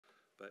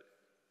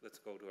let's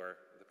go to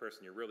the person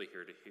you're really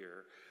here to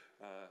hear,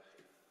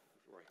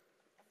 Roy.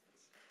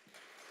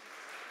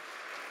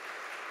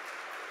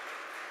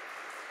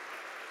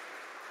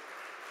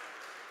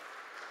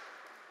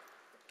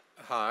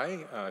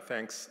 Hi,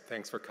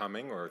 thanks for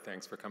coming, or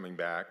thanks for coming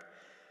back.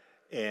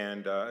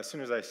 And as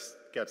soon as I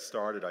get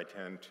started, I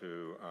tend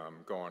to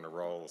go on a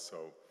roll.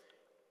 So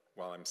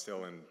while I'm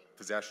still in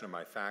possession of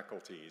my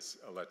faculties,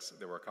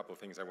 there were a couple of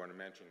things I want to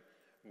mention.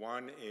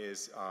 One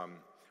is,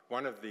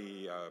 one of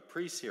the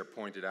priests here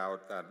pointed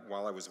out that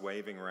while I was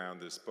waving around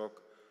this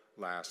book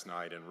last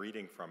night and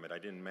reading from it, I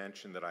didn't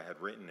mention that I had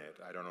written it.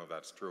 I don't know if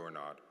that's true or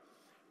not,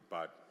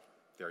 but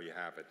there you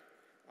have it.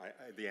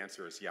 The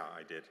answer is yeah,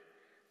 I did.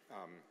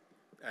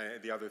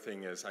 The other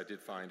thing is I did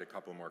find a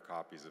couple more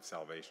copies of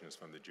Salvations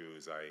from the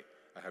Jews.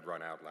 I had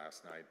run out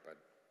last night, but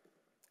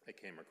I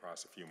came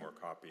across a few more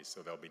copies,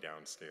 so they'll be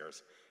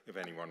downstairs if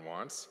anyone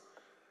wants.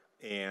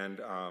 And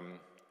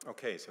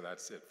okay, so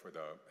that's it for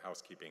the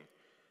housekeeping.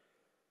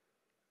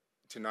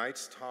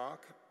 Tonight's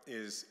talk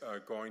is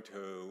going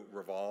to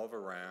revolve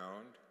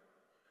around,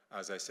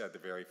 as I said the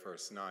very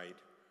first night,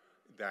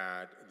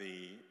 that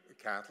the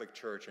Catholic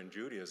Church and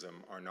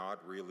Judaism are not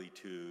really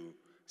two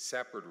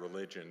separate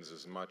religions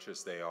as much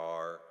as they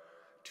are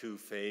two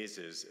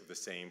phases of the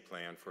same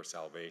plan for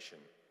salvation.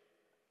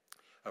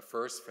 A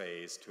first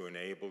phase to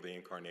enable the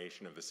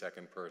incarnation of the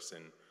second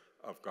person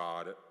of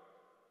God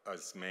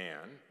as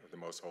man, of the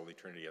Most Holy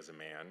Trinity as a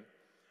man,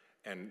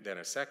 and then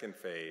a second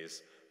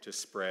phase to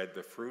spread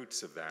the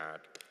fruits of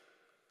that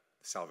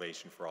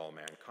salvation for all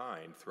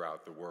mankind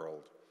throughout the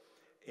world.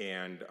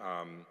 And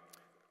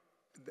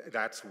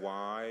that's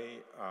why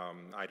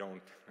I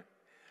don't,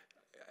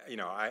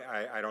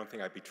 I don't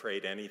think I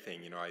betrayed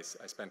anything. I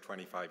spent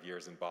 25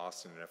 years in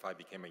Boston, and if I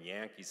became a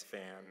Yankees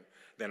fan,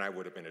 then I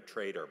would have been a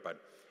traitor. But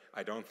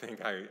I don't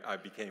think I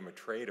became a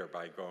traitor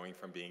by going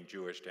from being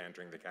Jewish to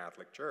entering the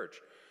Catholic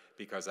Church,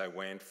 because I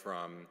went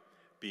from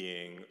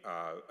being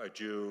a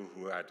Jew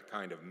who had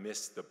kind of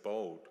missed the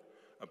boat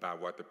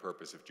about what the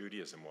purpose of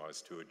Judaism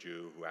was to a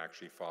Jew who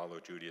actually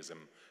followed Judaism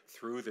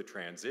through the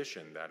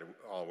transition that it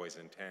always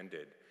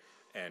intended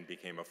and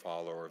became a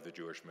follower of the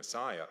Jewish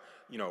Messiah.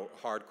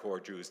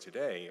 Hardcore Jews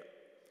today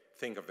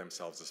think of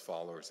themselves as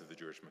followers of the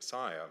Jewish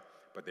Messiah,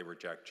 but they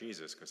reject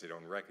Jesus because they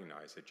don't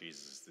recognize that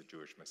Jesus is the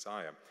Jewish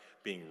Messiah.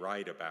 Being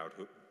right about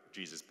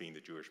Jesus being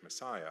the Jewish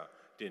Messiah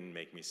didn't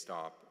make me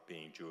stop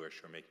being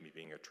Jewish or make me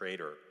be a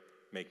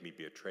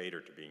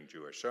traitor to being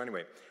Jewish. So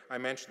anyway, I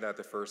mentioned that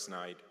the first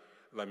night.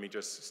 Let me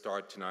just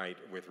start tonight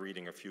with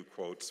reading a few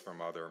quotes from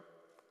other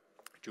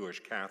Jewish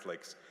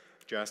Catholics,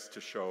 just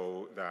to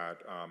show that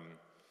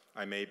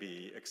I may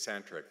be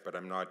eccentric, but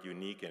I'm not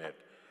unique in it.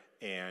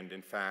 And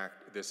in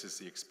fact, this is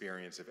the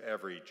experience of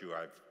every Jew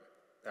I've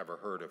ever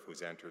heard of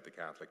who's entered the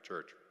Catholic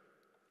Church.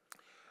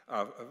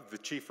 The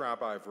Chief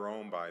Rabbi of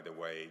Rome, by the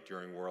way,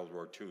 during World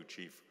War II,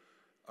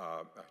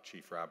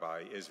 Chief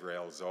Rabbi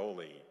Israel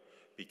Zoli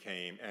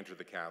entered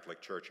the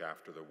Catholic Church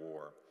after the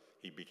war.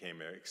 He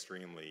became an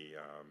extremely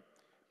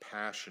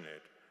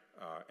passionate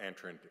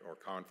entrant or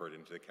convert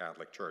into the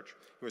Catholic Church.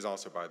 He was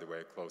also, by the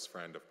way, a close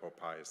friend of Pope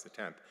Pius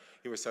X.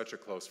 He was such a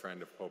close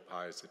friend of Pope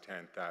Pius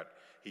X that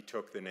he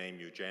took the name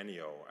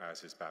Eugenio as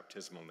his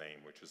baptismal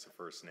name, which is the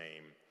first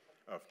name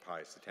of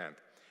Pius X.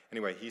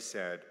 Anyway, he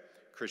said,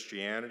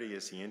 "Christianity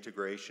is the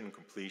integration,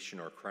 completion,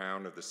 or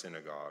crown of the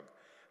synagogue,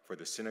 for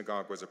the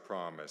synagogue was a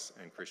promise,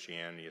 and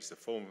Christianity is the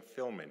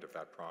fulfillment of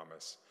that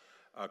promise."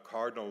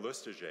 Cardinal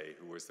Lustiger,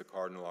 who was the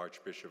Cardinal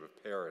Archbishop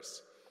of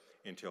Paris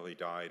until he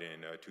died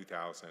in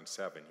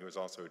 2007, he was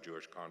also a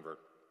Jewish convert.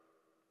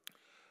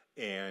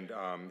 And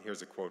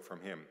here's a quote from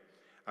him.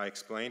 "I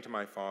explained to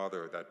my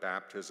father that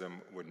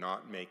baptism would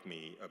not make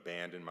me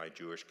abandon my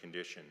Jewish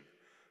condition.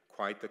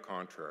 Quite the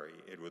contrary,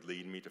 it would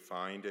lead me to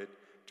find it,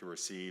 to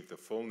receive the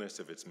fullness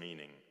of its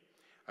meaning.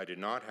 I did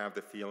not have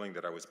the feeling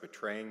that I was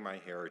betraying my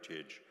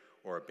heritage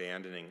or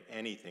abandoning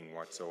anything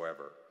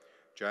whatsoever.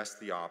 Just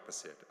the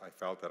opposite. I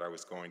felt that I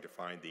was going to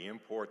find the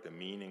import, the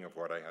meaning of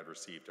what I had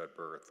received at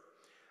birth.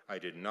 I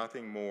did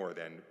nothing more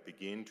than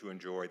begin to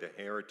enjoy the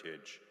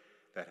heritage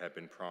that had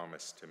been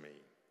promised to me.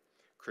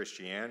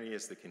 Christianity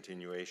is the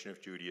continuation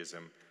of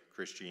Judaism.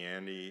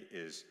 Christianity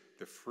is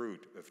the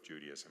fruit of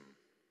Judaism.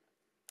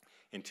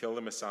 Until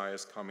the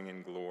Messiah's coming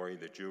in glory,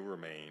 the Jew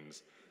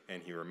remains,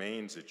 and he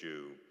remains a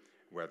Jew,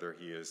 whether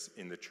he is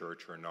in the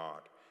church or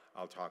not."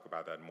 I'll talk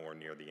about that more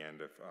near the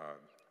end of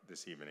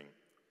this evening.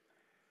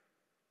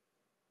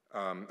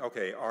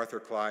 Okay, Arthur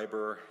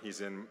Kleiber,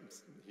 he's in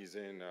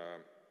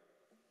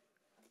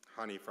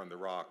Honey from the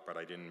Rock, but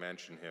I didn't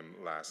mention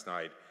him last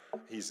night.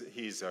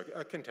 He's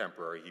a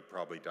contemporary. He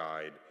probably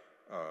died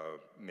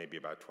maybe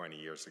about 20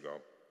 years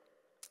ago.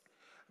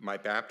 "My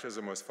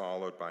baptism was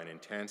followed by an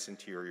intense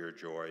interior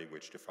joy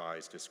which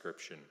defies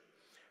description.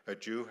 A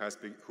Jew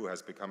who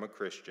has become a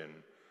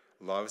Christian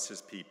loves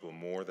his people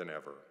more than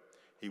ever.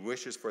 He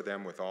wishes for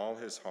them with all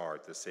his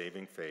heart the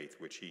saving faith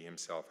which he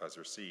himself has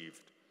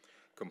received.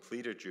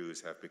 Completed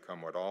Jews have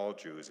become what all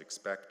Jews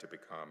expect to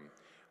become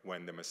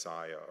when the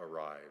Messiah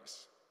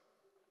arrives."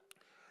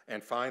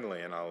 And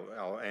finally, and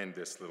I'll end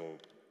this little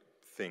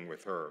thing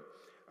with her.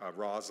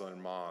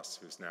 Rosalind Moss,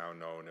 who's now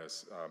known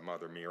as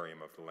Mother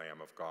Miriam of the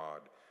Lamb of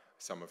God.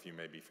 Some of you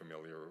may be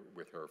familiar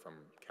with her from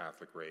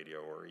Catholic Radio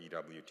or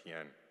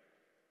EWTN.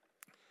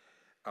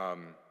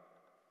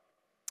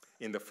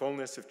 In the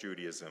fullness of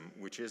Judaism,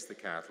 which is the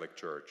Catholic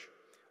Church,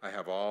 I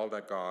have all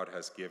that God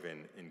has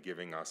given in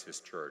giving us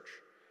his church,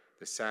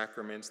 the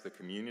sacraments, the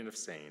communion of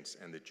saints,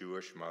 and the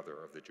Jewish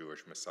mother of the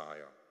Jewish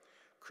Messiah.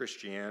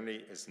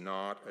 Christianity is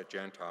not a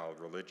Gentile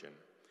religion.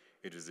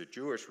 It is a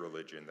Jewish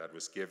religion that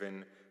was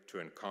given to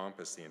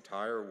encompass the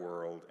entire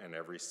world and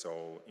every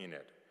soul in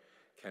it.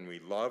 Can we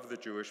love the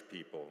Jewish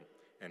people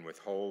and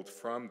withhold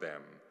from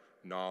them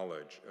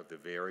knowledge of the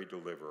very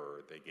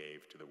deliverer they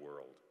gave to the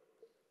world?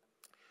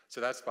 So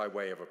that's by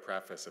way of a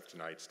preface of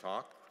tonight's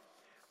talk.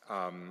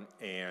 I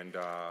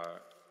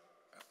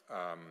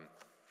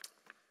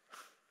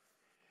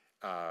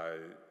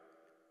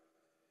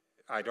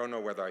don't know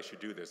whether I should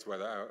do this,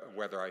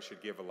 whether I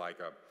should give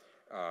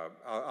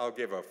I'll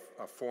give a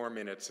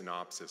 4-minute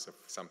synopsis of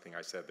something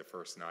I said the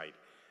first night,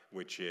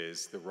 which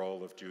is the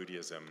role of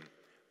Judaism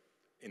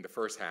in the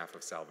first half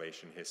of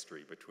salvation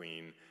history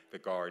between the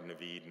Garden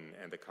of Eden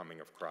and the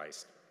coming of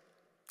Christ.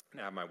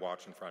 And I have my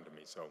watch in front of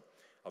me, so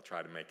I'll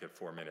try to make it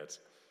 4 minutes,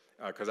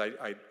 because I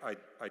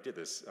did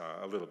this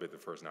a little bit the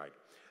first night.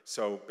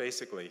 So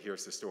basically,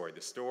 here's the story.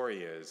 The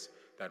story is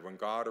that when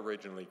God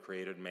originally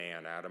created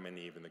man, Adam and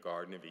Eve, in the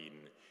Garden of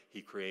Eden,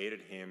 he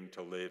created him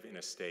to live in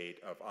a state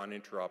of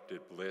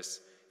uninterrupted bliss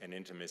and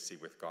intimacy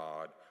with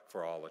God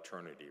for all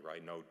eternity,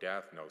 right? No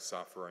death, no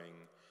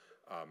suffering,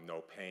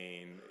 no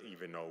pain,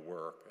 even no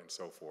work, and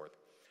so forth.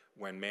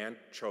 When man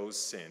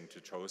chose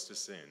to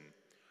sin,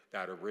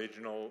 that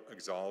original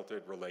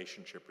exalted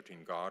relationship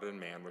between God and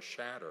man was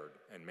shattered,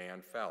 and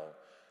man fell.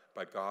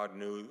 But God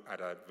knew at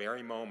a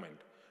very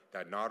moment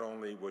that not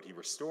only would he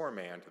restore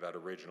man to that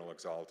original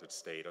exalted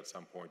state at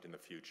some point in the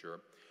future,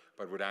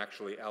 but would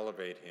actually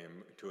elevate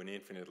him to an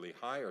infinitely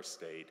higher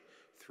state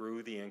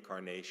through the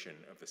incarnation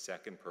of the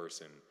second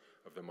person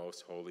of the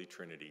Most Holy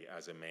Trinity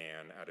as a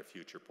man at a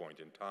future point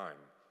in time.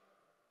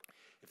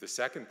 If the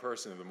second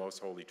person of the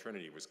Most Holy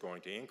Trinity was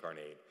going to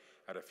incarnate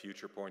at a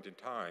future point in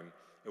time,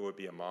 it would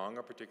be among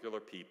a particular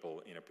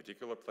people in a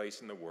particular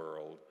place in the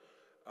world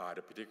at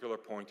a particular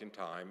point in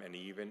time, and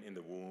even in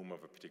the womb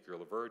of a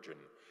particular virgin.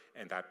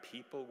 And that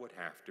people would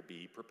have to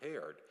be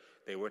prepared.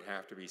 They would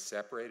have to be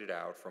separated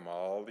out from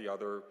all the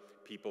other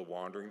people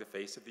wandering the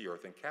face of the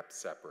earth and kept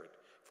separate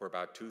for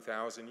about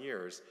 2,000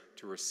 years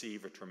to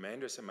receive a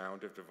tremendous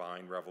amount of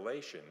divine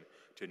revelation,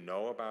 to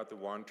know about the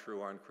one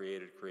true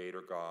uncreated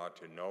creator God,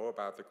 to know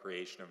about the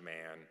creation of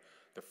man,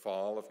 the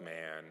fall of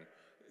man,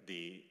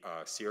 the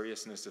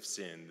seriousness of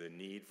sin, the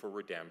need for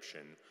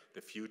redemption,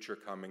 the future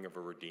coming of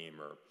a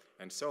redeemer,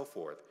 and so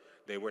forth.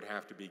 They would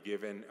have to be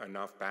given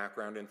enough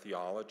background in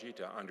theology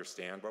to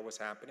understand what was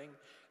happening.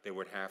 They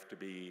would have to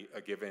be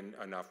given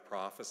enough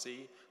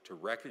prophecy to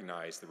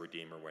recognize the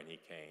Redeemer when he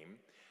came.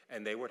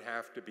 And they would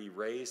have to be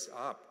raised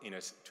up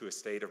to a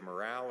state of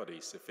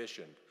morality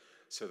sufficient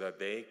so that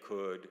they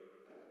could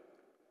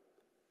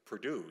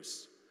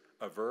produce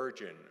a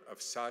virgin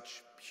of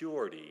such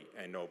purity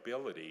and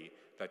nobility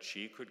that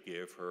she could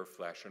give her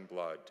flesh and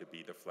blood to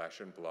be the flesh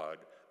and blood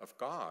of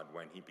God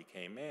when he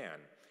became man.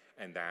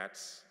 And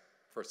that's,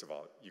 first of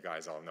all, you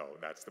guys all know,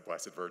 that's the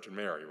Blessed Virgin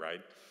Mary,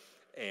 right?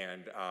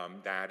 And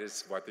that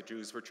is what the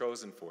Jews were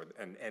chosen for.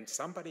 And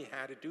somebody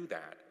had to do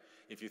that.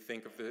 If you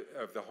think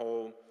of the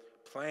whole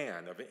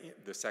plan of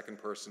the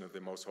second person of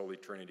the Most Holy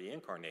Trinity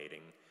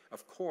incarnating,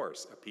 of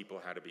course, a people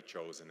had to be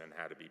chosen and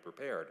had to be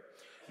prepared.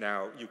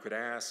 Now, you could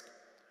ask,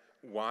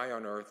 why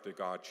on earth did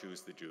God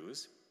choose the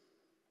Jews?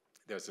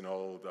 There's an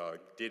old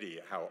ditty,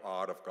 how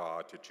odd of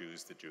God to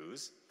choose the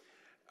Jews.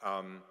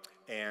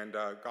 And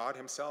God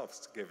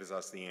himself gives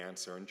us the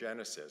answer in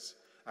Genesis.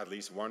 At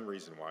least one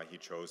reason why he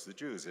chose the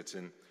Jews. It's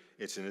in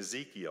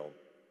Ezekiel.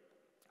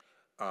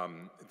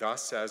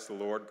 Thus says the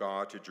Lord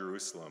God to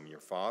Jerusalem, your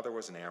father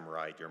was an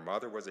Amorite, your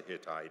mother was a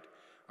Hittite.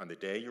 On the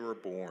day you were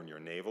born, your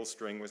navel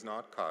string was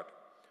not cut,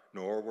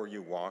 nor were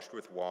you washed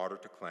with water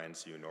to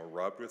cleanse you, nor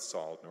rubbed with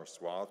salt, nor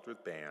swathed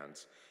with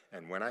bands.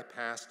 And when I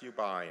passed you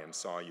by and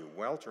saw you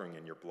weltering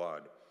in your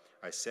blood,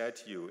 I said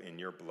to you, in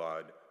your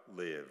blood,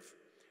 live.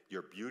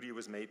 Your beauty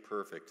was made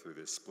perfect through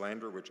the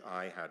splendor which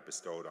I had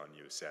bestowed on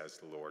you, says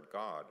the Lord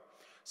God.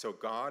 So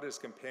God is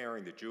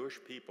comparing the Jewish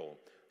people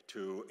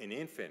to an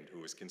infant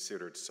who was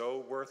considered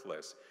so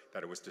worthless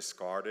that it was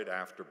discarded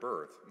after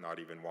birth, not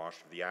even washed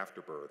for the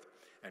afterbirth.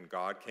 And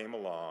God came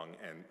along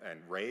and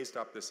raised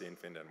up this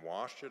infant and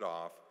washed it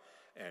off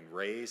and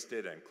raised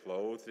it and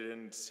clothed it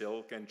in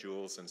silk and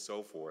jewels and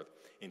so forth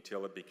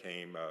until it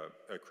became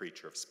a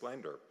creature of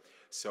splendor.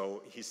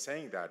 So he's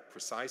saying that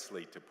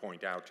precisely to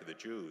point out to the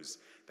Jews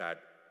that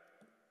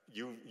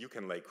you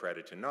can lay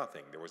credit to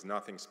nothing. There was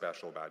nothing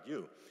special about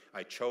you.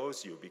 I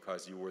chose you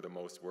because you were the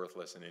most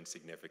worthless and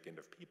insignificant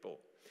of people.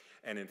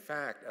 And in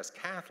fact, as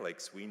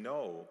Catholics, we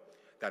know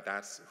that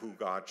that's who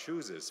God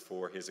chooses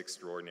for his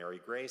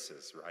extraordinary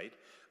graces, right?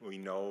 We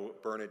know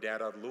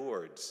Bernadette of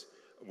Lourdes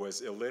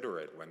was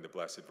illiterate when the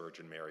Blessed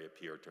Virgin Mary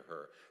appeared to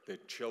her. The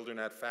children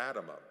at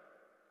Fatima,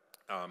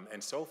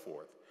 and so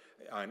forth.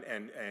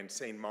 And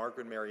St.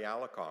 Margaret Mary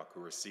Alacoque,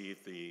 who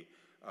received the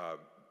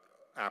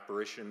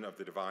apparition of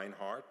the Divine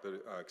Heart,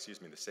 the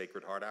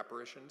Sacred Heart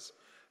apparitions,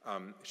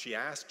 she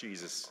asked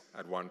Jesus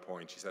at one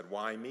point, she said,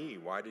 "Why me?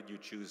 Why did you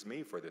choose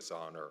me for this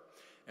honor?"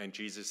 And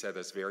Jesus said,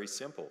 "That's very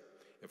simple.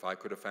 If I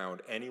could have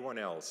found anyone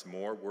else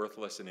more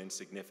worthless and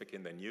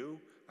insignificant than you,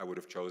 I would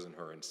have chosen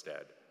her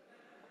instead."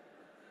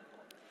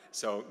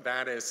 So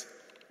that is,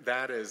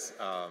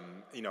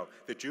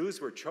 the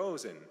Jews were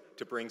chosen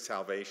to bring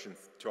salvation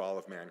to all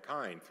of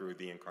mankind through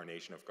the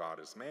incarnation of God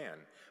as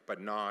man, but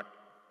not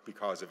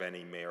because of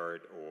any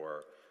merit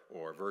or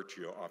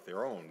virtue of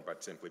their own,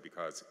 but simply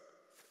because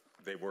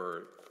they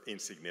were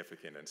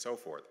insignificant and so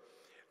forth.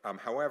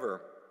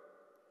 However,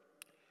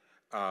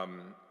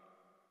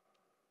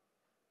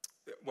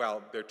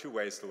 well, there are two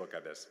ways to look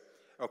at this.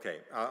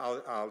 Okay,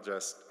 I'll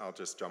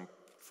just jump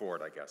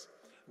forward, I guess,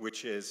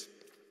 which is,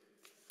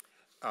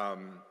 I'll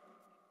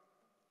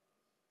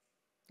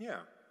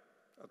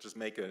just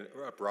make an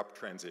abrupt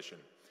transition.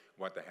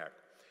 What the heck?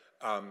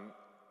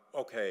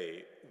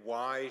 Okay,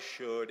 why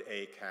should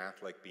a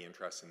Catholic be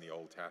interested in the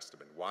Old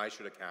Testament? Why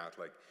should a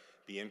Catholic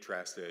be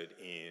interested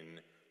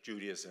in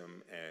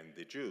Judaism and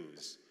the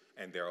Jews?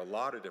 And there are a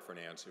lot of different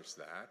answers to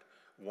that.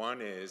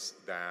 One is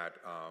that,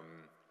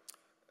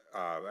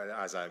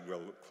 as I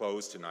will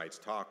close tonight's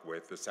talk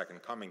with, the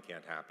Second Coming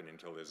can't happen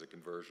until there's a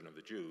conversion of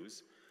the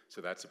Jews.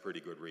 So that's a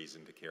pretty good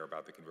reason to care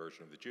about the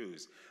conversion of the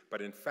Jews.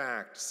 But in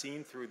fact,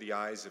 seen through the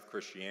eyes of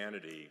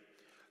Christianity,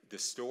 the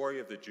story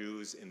of the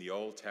Jews in the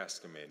Old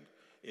Testament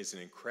is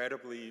an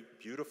incredibly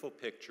beautiful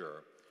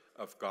picture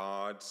of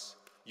God's,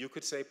 you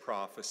could say,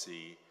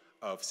 prophecy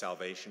of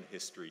salvation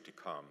history to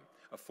come,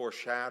 a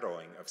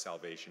foreshadowing of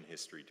salvation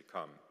history to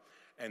come.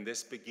 And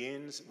this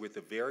begins with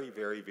the very,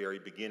 very, very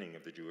beginning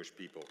of the Jewish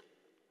people.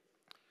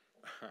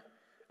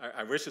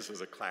 I wish this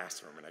was a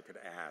classroom and I could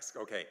ask,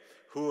 okay,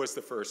 who was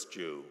the first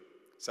Jew?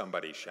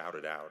 Somebody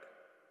shouted out.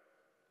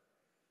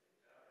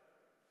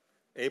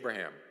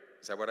 Abraham.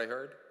 Is that what I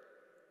heard?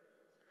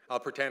 I'll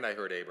pretend I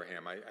heard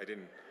Abraham. I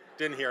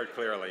didn't hear it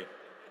clearly.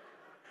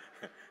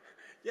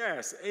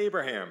 Yes,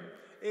 Abraham.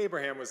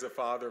 Abraham was the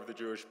father of the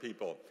Jewish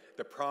people.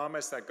 The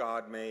promise that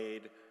God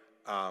made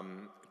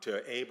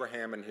to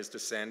Abraham and his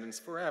descendants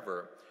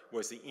forever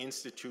was the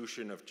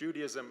institution of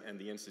Judaism and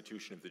the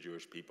institution of the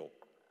Jewish people.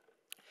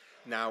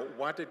 Now,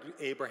 what did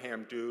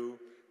Abraham do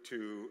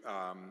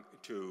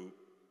to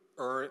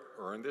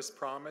earn this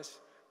promise,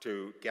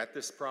 to get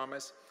this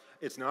promise?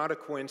 It's not a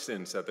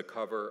coincidence that the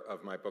cover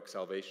of my book,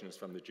 Salvation is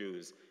from the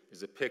Jews,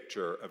 is a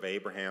picture of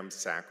Abraham's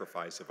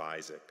sacrifice of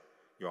Isaac.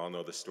 You all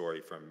know the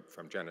story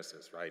from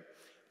Genesis, right?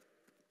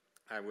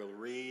 I will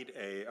read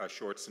a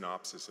short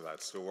synopsis of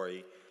that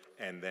story,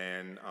 and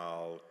then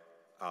I'll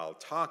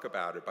talk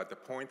about it. But the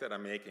point that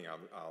I'm making,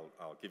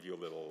 I'll give you a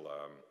little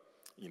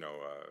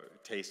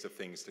taste of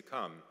things to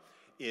come,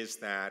 is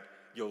that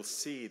you'll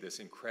see this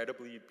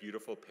incredibly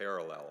beautiful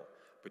parallel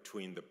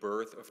between the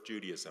birth of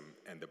Judaism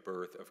and the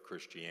birth of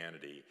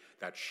Christianity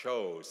that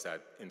shows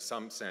that, in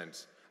some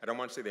sense, I don't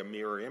want to say they're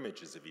mirror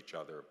images of each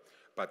other,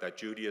 but that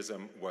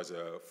Judaism was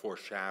a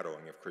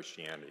foreshadowing of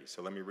Christianity.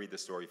 So let me read the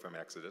story from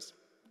Exodus.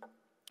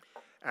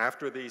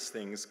 After these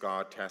things,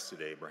 God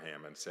tested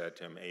Abraham and said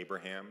to him,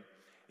 "Abraham."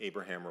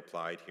 Abraham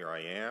replied, "Here I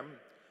am."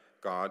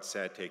 God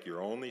said, "Take your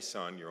only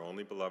son, your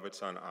only beloved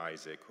son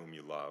Isaac, whom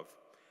you love,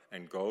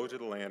 and go to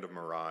the land of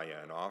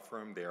Moriah and offer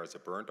him there as a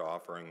burnt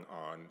offering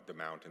on the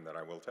mountain that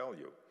I will tell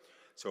you."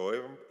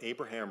 So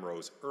Abraham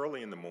rose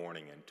early in the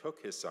morning and took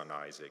his son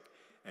Isaac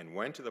and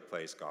went to the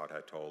place God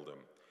had told him.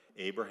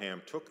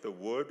 Abraham took the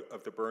wood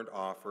of the burnt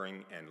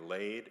offering and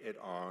laid it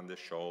on the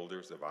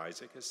shoulders of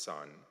Isaac his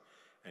son,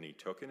 and he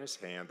took in his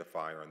hand the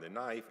fire and the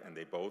knife, and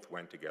they both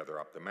went together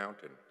up the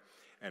mountain.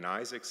 And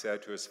Isaac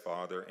said to his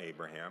father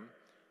Abraham,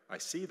 "I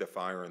see the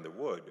fire and the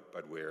wood,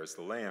 but where is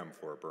the lamb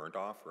for a burnt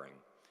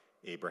offering?"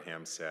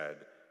 Abraham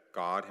said,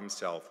 "God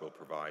himself will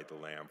provide the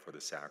lamb for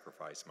the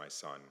sacrifice, my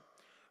son."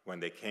 When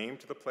they came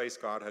to the place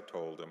God had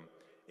told him,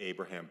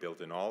 Abraham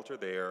built an altar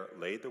there,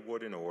 laid the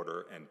wood in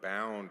order, and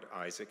bound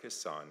Isaac his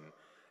son,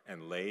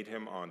 and laid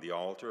him on the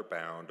altar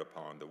bound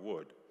upon the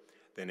wood.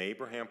 Then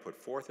Abraham put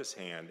forth his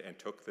hand and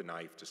took the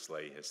knife to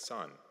slay his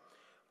son.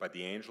 But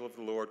the angel of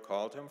the Lord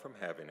called him from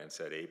heaven and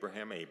said,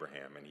 "Abraham,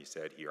 Abraham," and he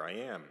said, "Here I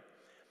am."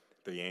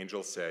 The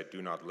angel said,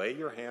 "Do not lay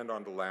your hand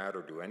on the lad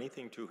or do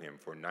anything to him,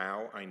 for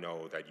now I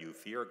know that you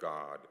fear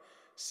God,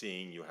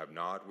 seeing you have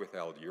not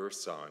withheld your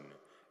son,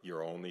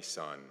 your only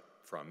son,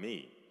 from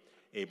me."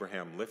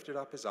 Abraham lifted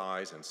up his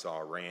eyes and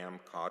saw a ram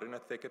caught in a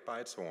thicket by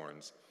its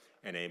horns,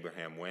 and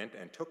Abraham went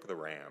and took the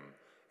ram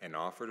and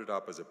offered it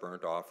up as a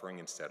burnt offering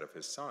instead of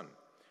his son.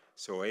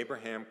 So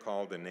Abraham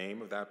called the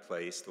name of that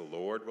place, "The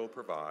Lord will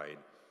provide,"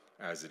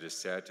 as it is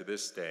said to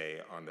this day,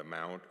 "On the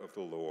mount of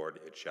the Lord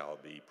it shall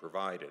be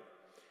provided."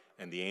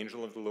 And the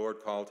angel of the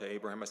Lord called to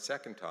Abraham a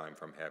second time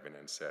from heaven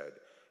and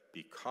said,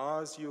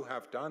 "Because you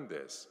have done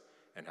this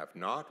and have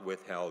not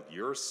withheld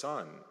your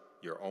son,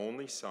 your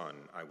only son,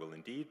 I will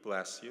indeed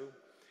bless you,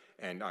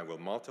 and I will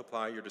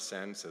multiply your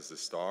descendants as the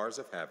stars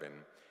of heaven,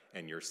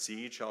 and your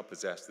seed shall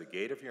possess the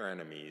gate of your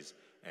enemies,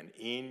 and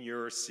in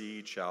your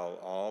seed shall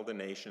all the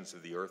nations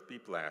of the earth be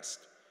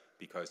blessed,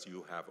 because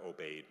you have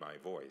obeyed my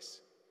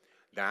voice.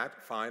 That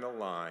final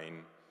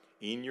line,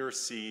 in your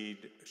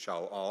seed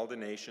shall all the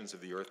nations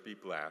of the earth be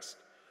blessed,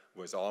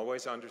 was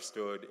always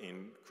understood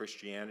in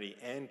Christianity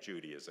and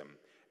Judaism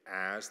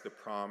as the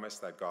promise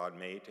that God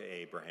made to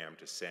Abraham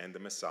to send the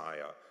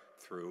Messiah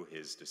through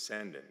his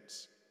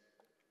descendants.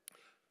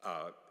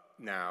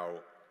 Now,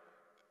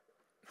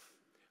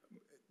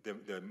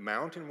 the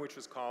mountain which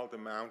was called the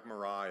Mount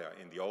Moriah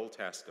in the Old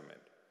Testament,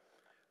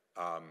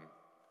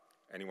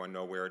 anyone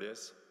know where it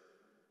is?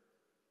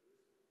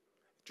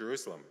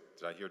 Jerusalem.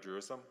 Did I hear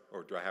Jerusalem?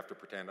 Or do I have to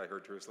pretend I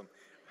heard Jerusalem?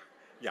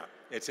 Yeah,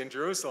 it's in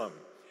Jerusalem.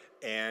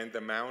 And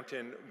the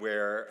mountain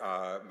where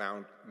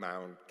Mount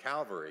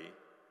Calvary,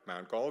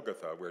 Mount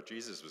Golgotha, where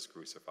Jesus was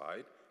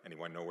crucified.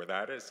 Anyone know where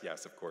that is?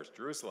 Yes, of course,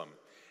 Jerusalem.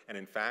 And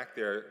in fact,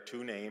 there are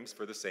two names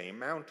for the same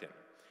mountain.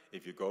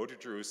 If you go to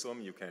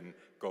Jerusalem, you can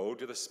go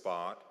to the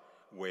spot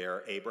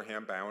where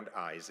Abraham bound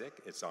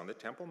Isaac. It's on the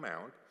Temple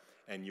Mount.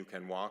 And you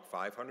can walk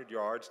 500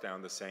 yards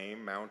down the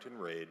same mountain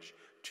ridge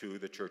to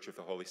the Church of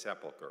the Holy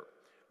Sepulchre,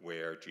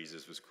 where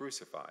Jesus was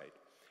crucified.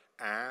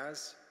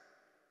 As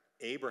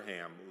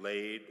Abraham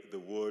laid the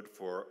wood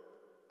for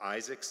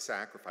Isaac's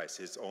sacrifice,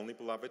 his only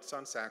beloved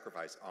son's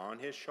sacrifice, on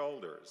his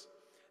shoulders,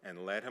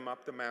 and led him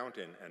up the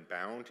mountain and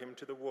bound him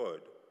to the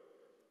wood,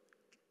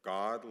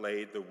 God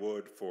laid the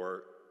wood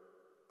for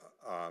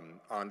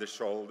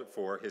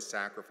his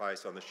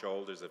sacrifice on the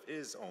shoulders of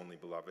his only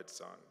beloved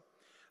son,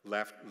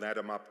 led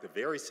him up the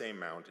very same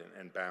mountain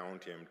and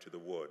bound him to the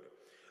wood.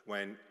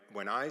 When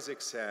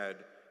Isaac said,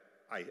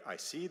 I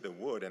see the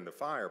wood and the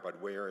fire, but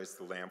where is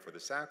the lamb for the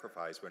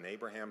sacrifice? When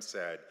Abraham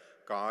said,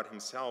 God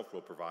himself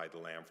will provide the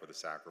lamb for the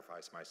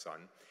sacrifice, my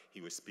son,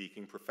 he was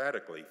speaking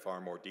prophetically far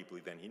more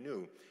deeply than he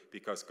knew,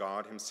 because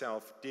God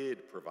himself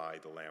did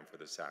provide the lamb for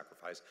the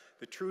sacrifice,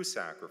 the true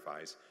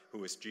sacrifice,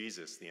 who is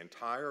Jesus. The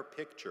entire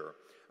picture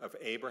of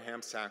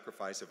Abraham's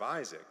sacrifice of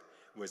Isaac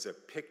was a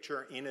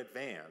picture in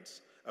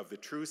advance of the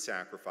true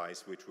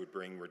sacrifice which would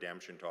bring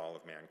redemption to all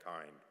of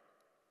mankind.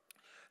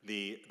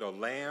 The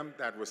ram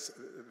that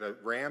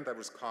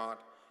was caught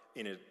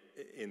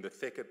in the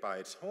thicket by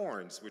its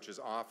horns, which is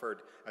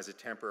offered as a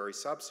temporary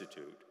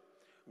substitute,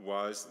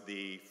 was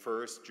the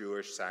first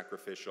Jewish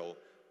sacrificial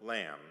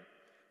lamb,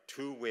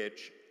 to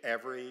which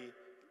every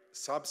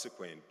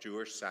subsequent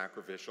Jewish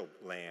sacrificial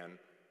lamb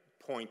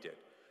pointed.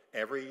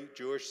 Every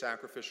Jewish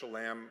sacrificial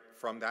lamb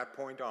from that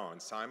point on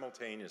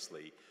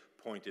simultaneously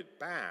pointed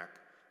back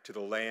to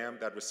the lamb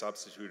that was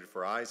substituted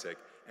for Isaac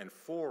and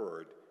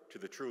forward to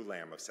the true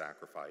lamb of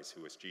sacrifice,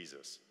 who is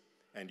Jesus.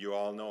 And you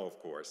all know, of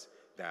course,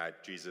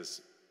 that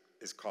Jesus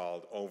is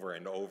called over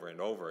and over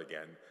and over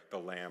again the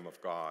Lamb of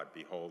God.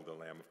 Behold, the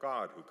Lamb of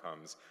God who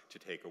comes to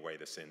take away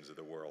the sins of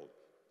the world.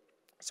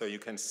 So you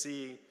can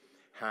see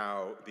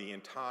how the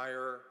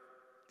entire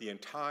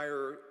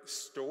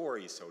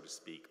story, so to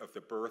speak, of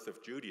the birth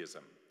of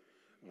Judaism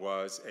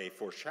was a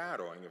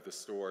foreshadowing of the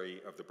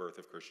story of the birth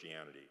of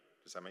Christianity.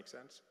 Does that make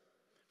sense?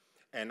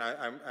 And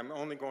I'm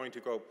only going to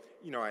go,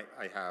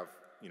 I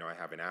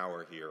have an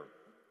hour here,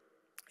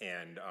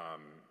 and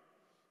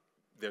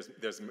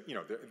there's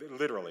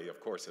literally, of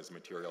course, there's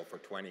material for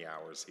 20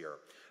 hours here.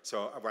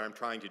 So what I'm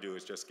trying to do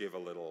is just give a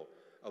little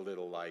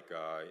like,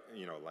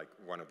 like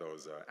one of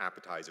those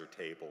appetizer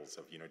tables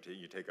of,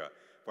 you take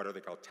what are they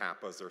called,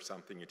 tapas or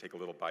something? You take a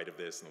little bite of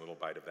this and a little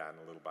bite of that and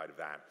a little bite of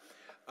that.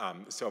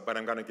 But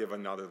I'm going to give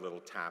another little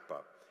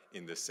tapa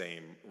in the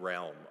same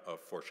realm of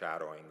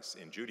foreshadowings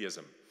in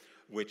Judaism,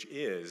 which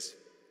is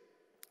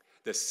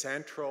the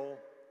central.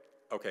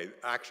 Okay,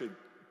 actually,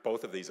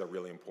 both of these are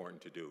really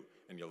important to do,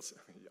 and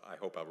I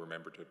hope I'll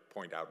remember to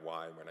point out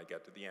why when I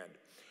get to the end.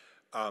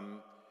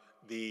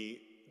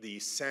 The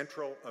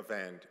central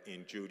event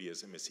in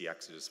Judaism is the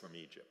Exodus from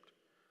Egypt.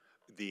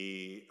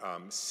 The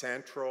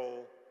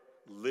central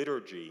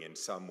liturgy in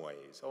some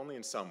ways, only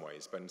in some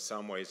ways, but in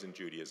some ways in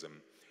Judaism,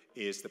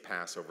 is the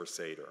Passover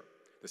Seder,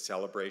 the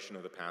celebration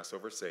of the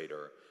Passover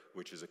Seder,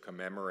 which is a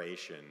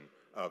commemoration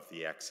of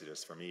the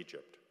Exodus from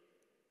Egypt.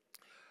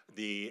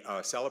 The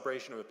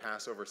celebration of the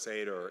Passover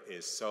Seder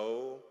is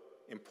so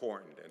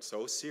important and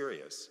so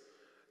serious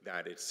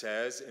that it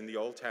says in the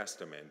Old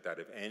Testament that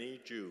if any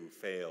Jew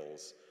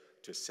fails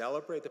to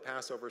celebrate the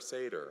Passover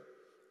Seder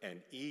and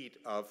eat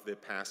of the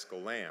Paschal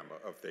lamb,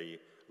 of the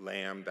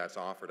lamb that's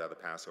offered at the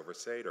Passover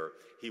Seder,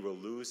 he will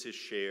lose his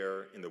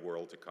share in the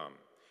world to come.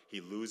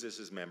 He loses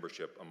his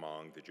membership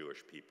among the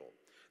Jewish people.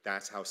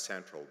 That's how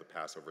central the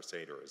Passover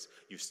Seder is.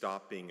 You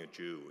stop being a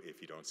Jew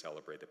if you don't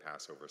celebrate the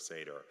Passover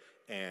Seder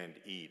and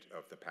eat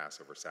of the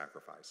Passover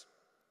sacrifice.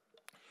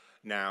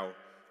 Now,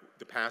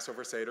 the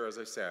Passover Seder, as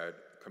I said,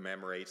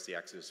 commemorates the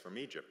Exodus from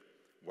Egypt.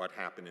 What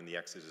happened in the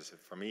Exodus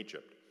from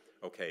Egypt?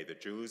 Okay, the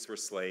Jews were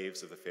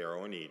slaves of the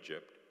Pharaoh in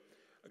Egypt.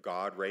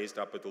 God raised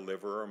up a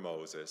deliverer,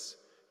 Moses,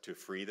 to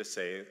free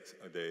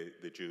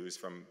the Jews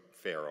from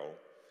Pharaoh.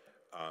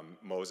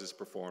 Moses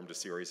performed a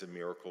series of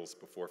miracles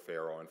before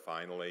Pharaoh, and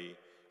finally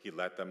he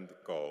let them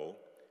go.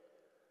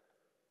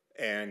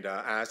 And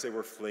as they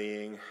were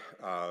fleeing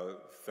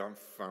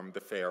from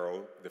the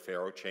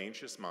Pharaoh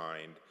changed his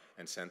mind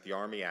and sent the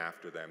army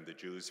after them. The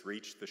Jews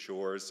reached the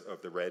shores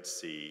of the Red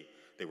Sea.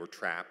 They were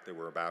trapped. They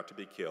were about to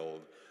be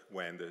killed.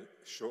 When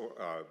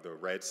the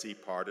Red Sea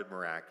parted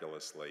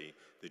miraculously,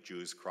 the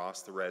Jews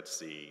crossed the Red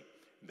Sea.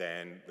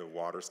 Then the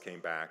waters came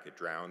back. It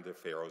drowned the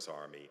Pharaoh's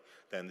army.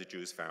 Then the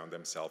Jews found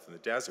themselves in the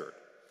desert.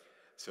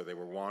 So they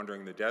were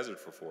wandering the desert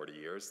for 40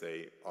 years.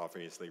 They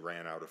obviously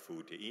ran out of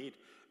food to eat.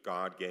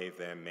 God gave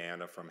them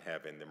manna from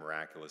heaven, the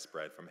miraculous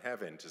bread from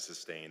heaven, to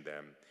sustain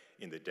them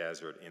in the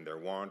desert in their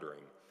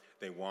wandering.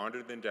 They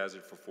wandered in the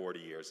desert for 40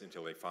 years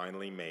until they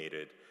finally made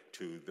it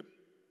to the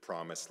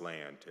promised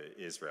land,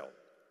 to Israel,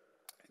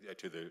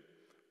 to the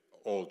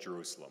Old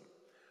Jerusalem.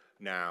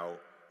 Now,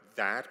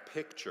 that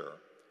picture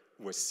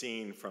was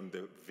seen from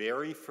the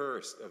very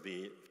first of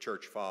the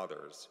church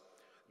fathers,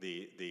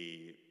 the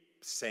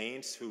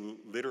saints who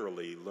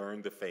literally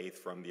learned the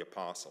faith from the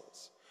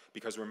apostles.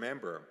 Because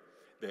remember,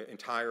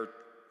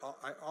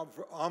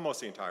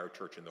 almost the entire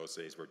church in those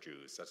days were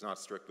Jews. That's not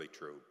strictly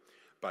true,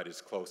 but it's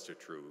close to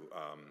true.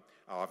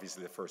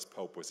 Obviously, the first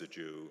pope was a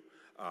Jew.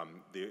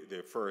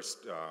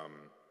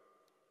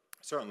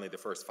 Certainly the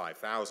first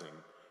 5,000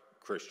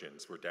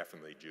 Christians were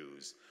definitely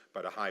Jews,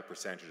 but a high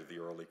percentage of the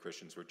early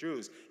Christians were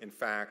Jews. In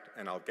fact,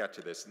 and I'll get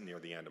to this near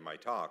the end of my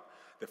talk,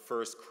 the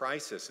first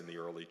crisis in the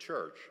early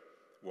church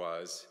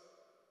was,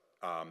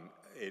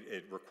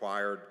 it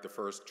required the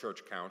first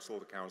church council,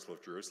 the Council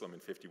of Jerusalem in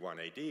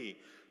 51 AD,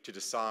 to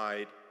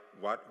decide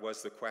what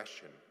was the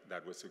question.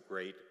 That was a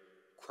great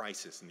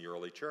crisis in the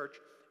early church.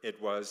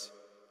 It was,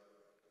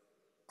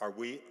 are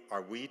we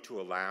to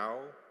allow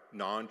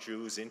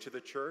non-Jews into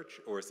the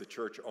church, or is the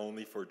church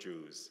only for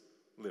Jews?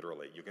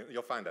 Literally,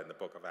 you'll find that in the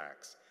book of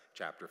Acts,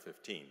 chapter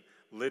 15.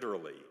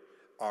 Literally,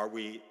 are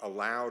we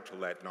allowed to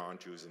let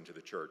non-Jews into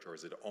the church, or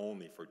is it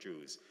only for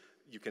Jews?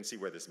 You can see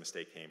where this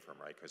mistake came from,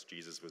 right? Because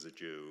Jesus was a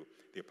Jew,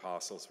 the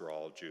apostles were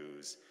all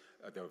Jews,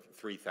 the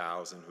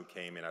 3,000 who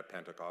came in at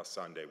Pentecost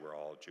Sunday were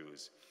all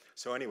Jews.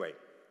 So anyway,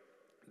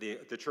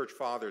 the church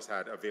fathers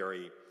had a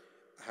very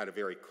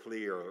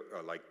clear,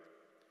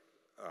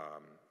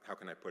 how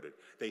can I put it?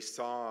 They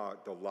saw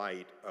the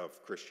light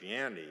of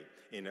Christianity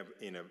in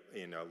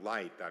a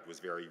light that was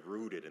very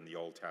rooted in the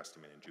Old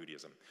Testament and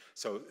Judaism.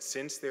 So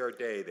since their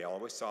day, they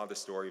always saw the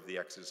story of the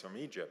Exodus from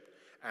Egypt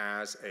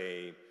as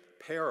a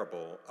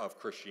parable of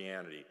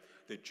Christianity.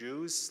 The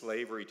Jews'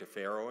 slavery to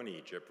Pharaoh in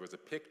Egypt was a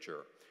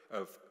picture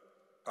of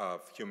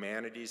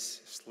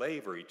humanity's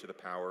slavery to the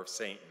power of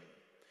Satan.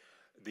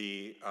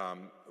 The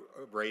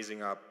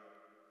raising up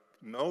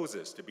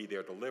Moses to be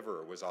their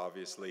deliverer was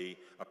obviously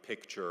a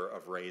picture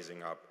of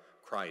raising up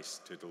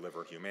Christ to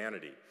deliver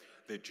humanity.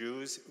 The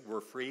Jews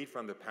were freed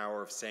from the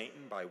power of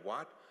Satan by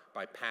what?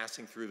 By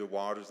passing through the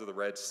waters of the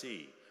Red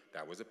Sea.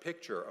 That was a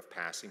picture of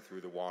passing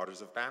through the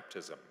waters of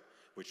baptism,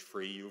 which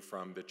free you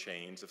from the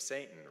chains of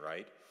Satan,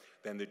 right?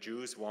 Then the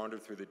Jews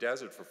wandered through the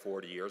desert for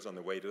 40 years on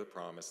the way to the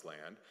promised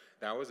land.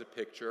 That was a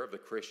picture of the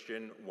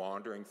Christian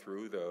wandering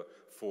through the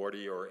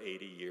 40 or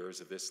 80 years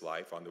of this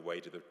life on the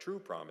way to the true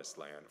promised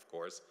land, of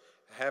course,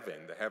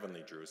 heaven, the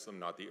heavenly Jerusalem,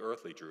 not the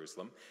earthly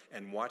Jerusalem.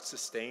 And what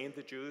sustained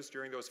the Jews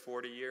during those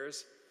 40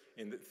 years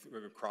in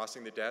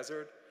crossing the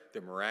desert?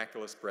 The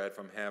miraculous bread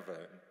from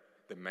heaven,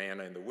 the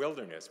manna in the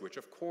wilderness, which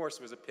of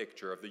course was a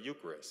picture of the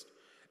Eucharist.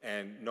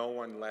 And no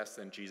one less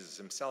than Jesus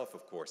himself,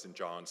 of course, in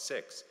John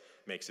 6,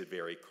 makes it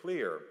very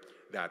clear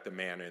that the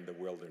manna in the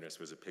wilderness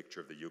was a picture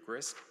of the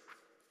Eucharist.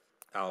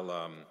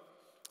 In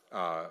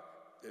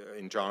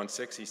John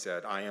 6, he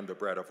said, I am the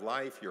bread of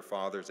life. Your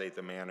fathers ate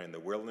the manna in the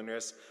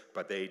wilderness,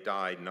 but they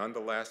died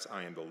nonetheless.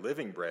 I am the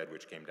living bread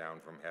which came down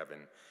from heaven.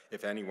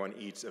 If anyone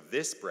eats of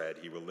this bread,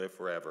 he will live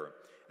forever.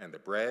 And the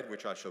bread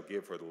which I shall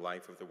give for the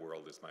life of the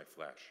world is my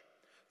flesh.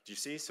 Do you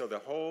see? So the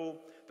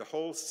whole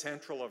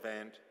central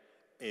event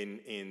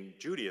in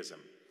Judaism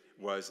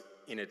was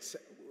in its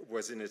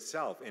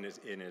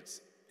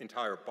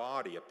entire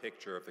body a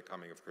picture of the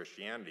coming of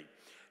Christianity.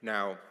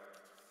 Now,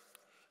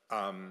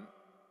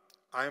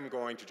 I'm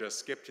going to just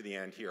skip to the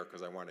end here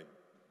because I want to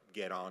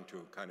get on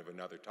to kind of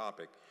another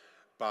topic.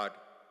 But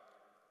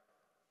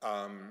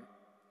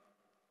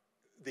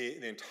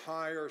the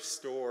entire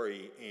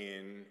story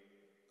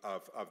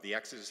of the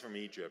Exodus from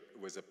Egypt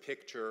was a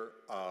picture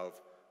of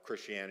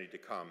Christianity to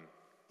come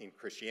in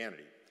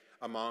Christianity.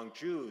 Among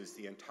Jews,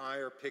 the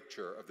entire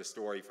picture of the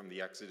story from the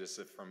Exodus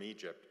from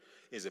Egypt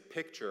is a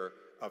picture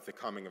of the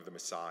coming of the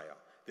Messiah.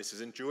 This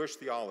is in Jewish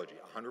theology,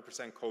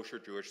 100% kosher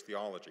Jewish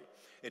theology.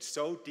 It's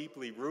so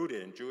deeply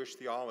rooted in Jewish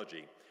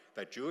theology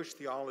that Jewish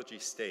theology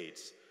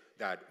states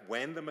that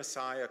when the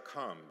Messiah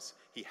comes,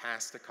 he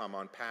has to come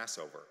on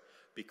Passover,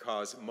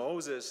 because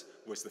Moses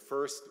was the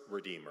first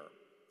redeemer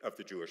of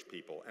the Jewish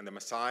people, and the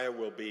Messiah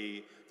will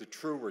be the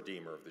true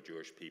redeemer of the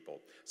Jewish people.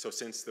 So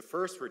since the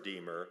first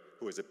redeemer,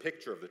 who is a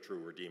picture of the true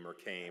redeemer,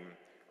 came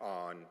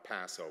on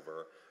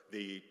Passover,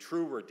 the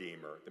true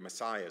redeemer, the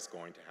Messiah, is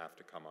going to have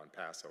to come on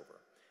Passover.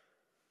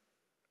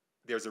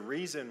 there's a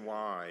reason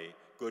why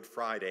Good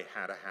Friday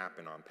had to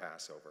happen on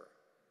Passover.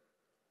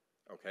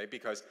 Okay,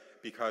 because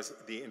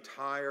the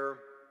entire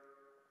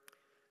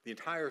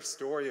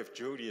story of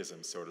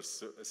Judaism, so to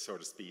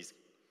speak,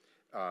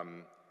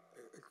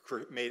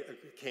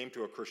 came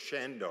to a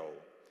crescendo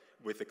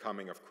with the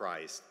coming of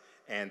Christ,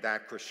 and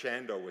that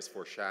crescendo was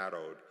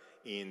foreshadowed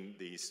in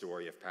the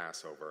story of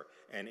Passover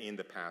and in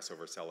the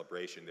Passover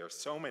celebration. There are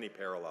so many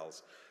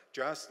parallels.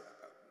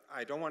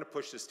 I don't want to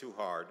push this too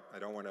hard. I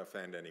don't want to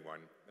offend anyone,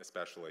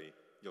 especially,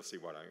 you'll see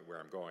where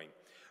I'm going.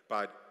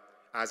 But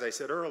as I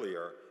said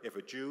earlier, if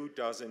a Jew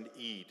doesn't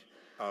eat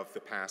of the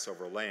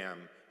Passover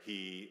lamb,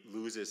 he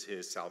loses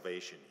his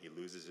salvation. He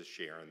loses his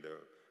share in the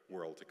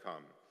world to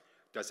come.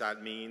 Does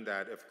that mean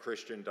that if a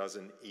Christian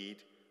doesn't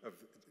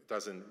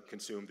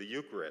consume the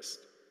Eucharist,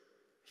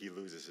 he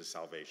loses his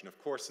salvation? Of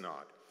course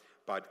not.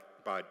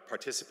 But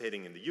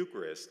participating in the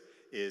Eucharist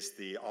is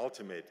the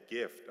ultimate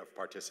gift of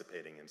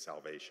participating in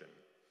salvation.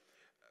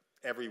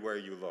 Everywhere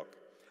you look.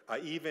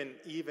 Even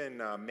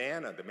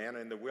manna, the manna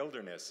in the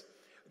wilderness,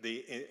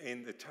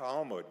 in the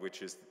Talmud,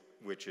 which is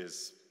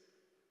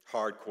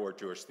hardcore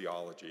Jewish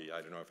theology.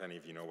 I don't know if any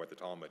of you know what the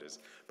Talmud is,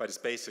 but it's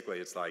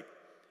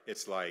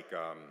like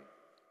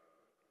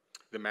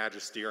the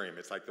magisterium.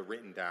 It's like the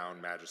written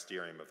down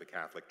magisterium of the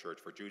Catholic Church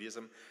for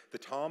Judaism. The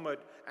Talmud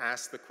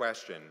asks the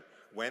question: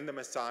 when the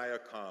Messiah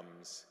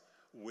comes,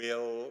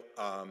 will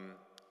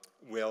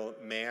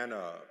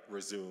manna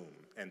resume?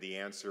 And the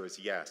answer is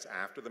yes.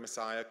 After the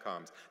Messiah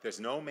comes, there's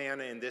no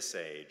manna in this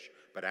age,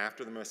 but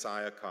after the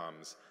Messiah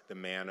comes, the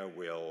manna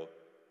will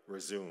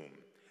resume.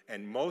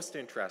 And most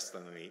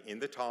interestingly, in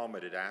the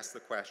Talmud, it asks the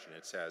question,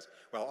 it says,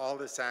 well, all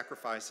the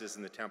sacrifices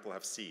in the temple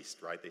have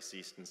ceased, right? They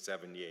ceased in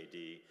 70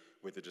 AD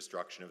with the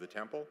destruction of the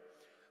temple.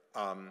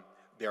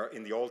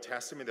 In the Old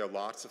Testament, there are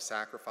lots of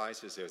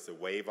sacrifices. There's the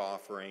wave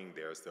offering,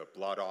 there's the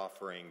blood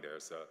offering,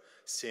 there's the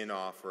sin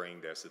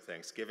offering, there's the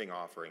Thanksgiving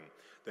offering.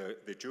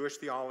 The Jewish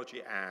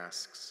theology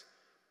asks,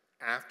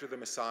 after the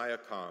Messiah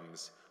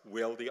comes,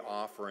 will the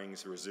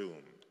offerings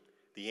resume?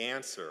 The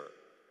answer,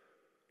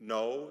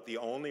 no. The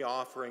only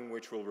offering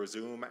which will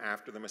resume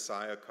after the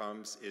Messiah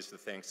comes is the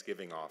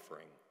Thanksgiving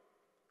offering.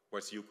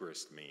 What's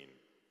Eucharist mean?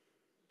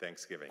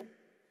 Thanksgiving.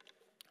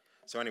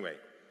 So anyway,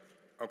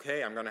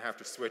 okay, I'm going to have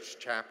to switch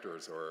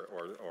chapters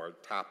or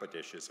tapa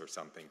dishes or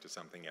something to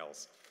something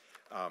else.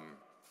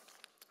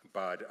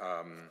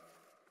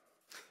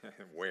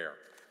 Where?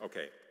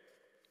 Okay.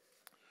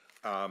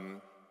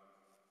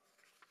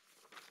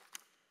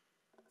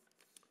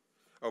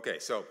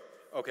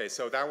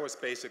 So that was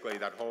basically,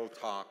 that whole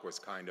talk was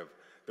kind of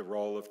the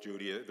role of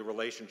Judaism, the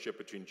relationship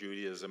between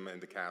Judaism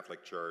and the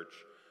Catholic Church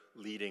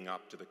leading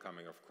up to the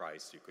coming of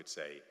Christ, you could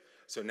say.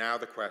 So now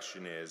the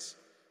question is,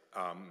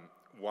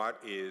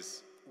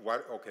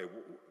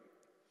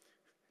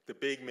 the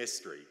big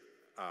mystery.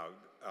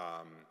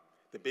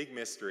 The big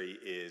mystery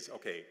is,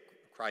 okay,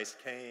 Christ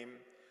came,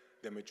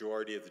 the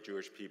majority of the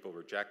Jewish people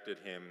rejected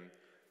him.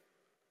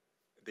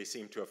 They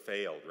seem to have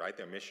failed, right?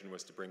 Their mission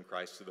was to bring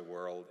Christ to the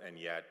world, and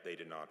yet they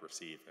did not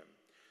receive him.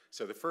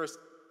 So the first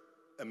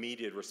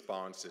immediate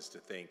response is to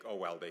think, oh,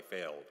 well, they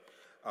failed.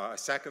 A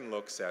second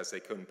look says they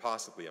couldn't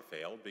possibly have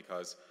failed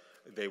because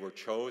they were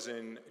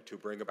chosen to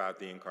bring about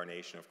the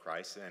incarnation of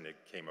Christ, and it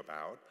came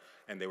about.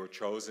 And they were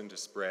chosen to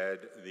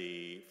spread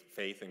the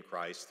faith in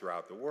Christ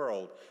throughout the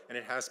world, and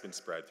it has been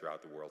spread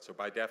throughout the world. So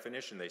by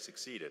definition, they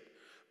succeeded.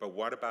 But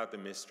what about the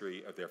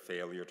mystery of their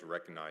failure to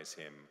recognize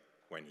him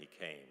when he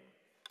came?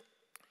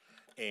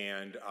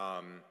 And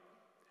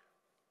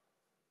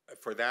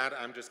for that,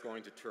 I'm just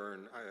going to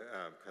turn,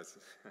 because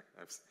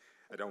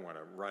I don't want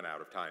to run out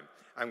of time.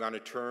 I'm going to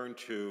turn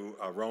to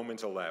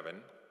Romans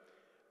 11.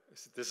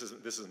 This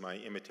is my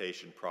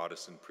imitation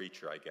Protestant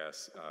preacher, I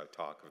guess,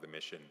 talk of the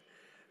mission,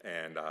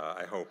 and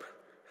I hope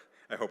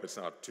it's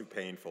not too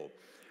painful.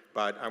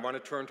 But I want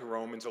to turn to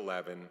Romans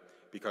 11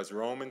 because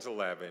Romans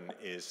 11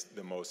 is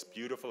the most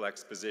beautiful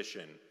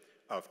exposition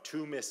of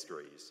two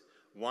mysteries.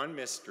 One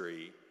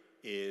mystery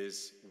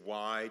is,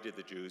 why did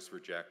the Jews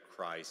reject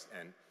Christ?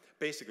 And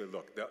basically,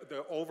 look,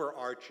 the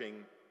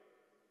overarching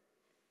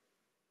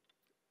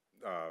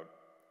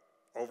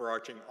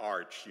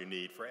arch you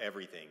need for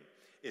everything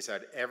is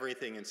that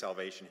everything in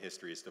salvation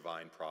history is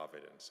divine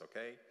providence,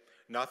 okay?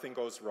 Nothing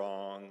goes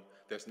wrong.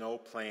 There's no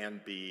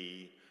plan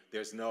B.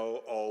 There's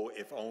no, oh,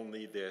 if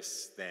only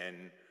this,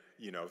 then,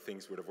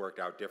 things would have worked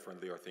out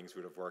differently or things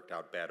would have worked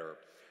out better.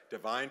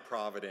 Divine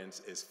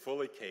providence is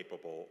fully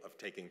capable of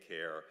taking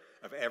care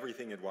of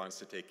everything it wants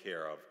to take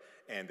care of,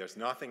 and there's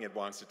nothing it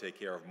wants to take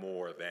care of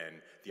more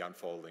than the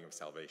unfolding of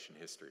salvation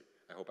history.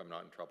 I hope I'm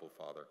not in trouble,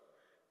 Father,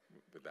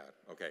 with that.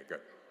 Okay,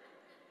 good.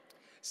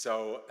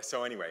 So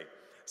anyway,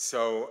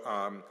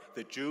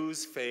 the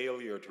Jews'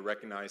 failure to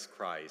recognize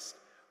Christ,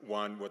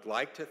 one would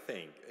like to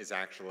think, is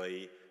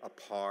actually a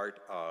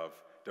part of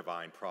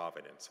divine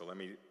providence. So let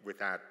me, with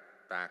that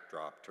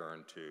backdrop,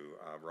 turn to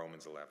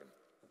Romans 11.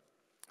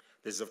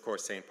 This is, of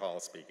course, St. Paul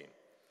speaking.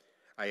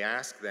 I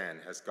ask then,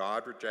 has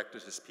God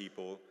rejected his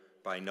people?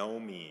 By no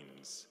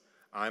means.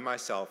 I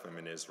myself am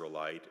an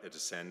Israelite, a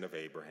descendant of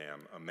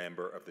Abraham, a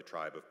member of the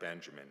tribe of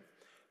Benjamin.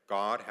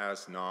 God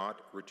has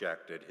not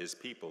rejected his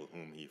people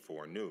whom he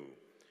foreknew.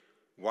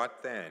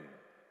 What then?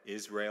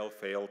 Israel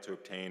failed to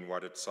obtain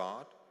what it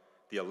sought?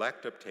 The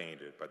elect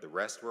obtained it, but the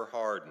rest were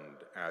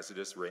hardened, as it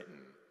is written.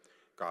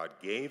 God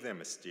gave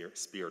them a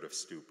spirit of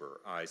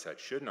stupor, eyes that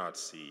should not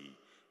see,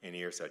 and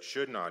ears that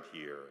should not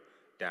hear,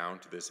 down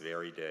to this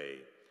very day.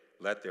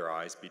 Let their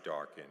eyes be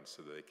darkened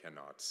so that they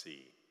cannot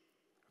see.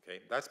 Okay,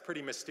 that's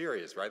pretty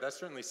mysterious, right? That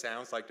certainly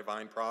sounds like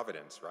divine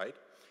providence, right?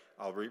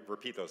 I'll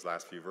repeat those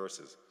last few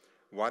verses.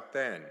 What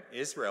then?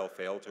 Israel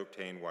failed to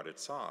obtain what it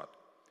sought.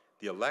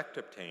 The elect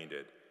obtained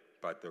it,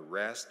 but the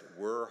rest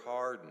were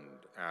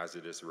hardened, as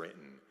it is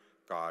written.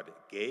 God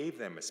gave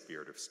them a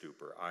spirit of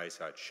stupor, eyes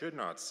that should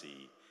not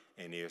see,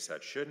 and ears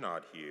that should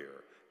not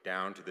hear,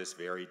 down to this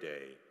very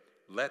day.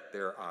 Let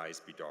their eyes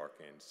be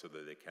darkened so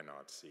that they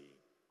cannot see.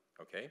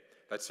 Okay?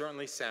 That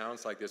certainly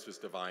sounds like this was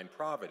divine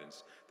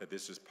providence, that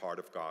this was part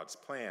of God's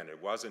plan.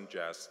 It wasn't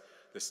just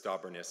the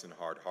stubbornness and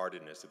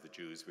hard-heartedness of the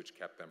Jews which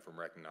kept them from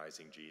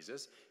recognizing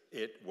Jesus.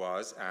 It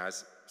was,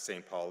 as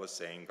St. Paul is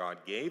saying, God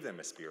gave them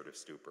a spirit of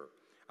stupor,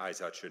 eyes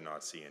that should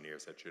not see and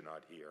ears that should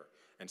not hear,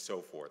 and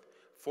so forth.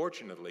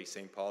 Fortunately,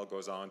 St. Paul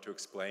goes on to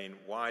explain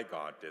why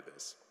God did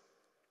this.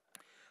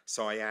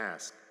 So I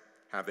ask,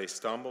 have they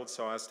stumbled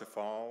so as to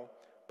fall?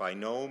 By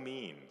no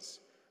means,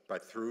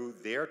 but through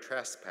their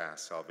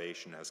trespass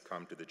salvation has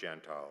come to the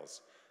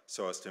Gentiles,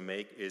 so as to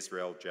make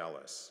Israel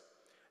jealous.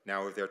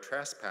 Now if their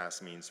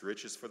trespass means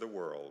riches for the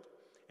world,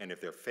 and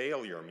if their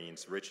failure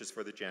means riches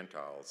for the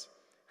Gentiles,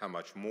 how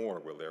much more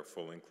will their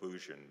full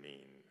inclusion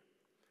mean?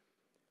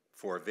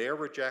 For if their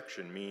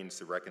rejection means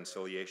the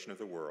reconciliation of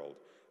the world,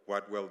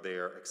 what will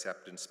their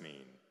acceptance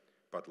mean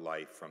but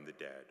life from the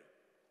dead?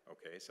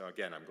 Okay, so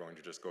again, I'm going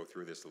to just go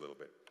through this a little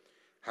bit.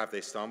 Have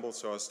they stumbled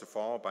so as to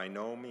fall? By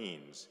no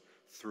means.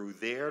 Through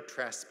their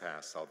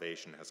trespass,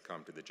 salvation has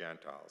come to the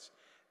Gentiles.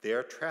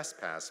 Their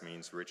trespass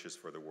means riches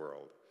for the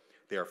world.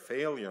 Their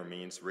failure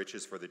means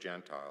riches for the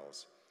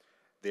Gentiles.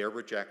 Their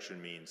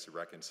rejection means the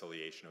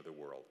reconciliation of the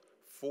world.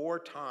 4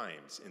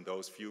 times in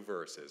those few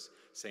verses,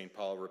 St.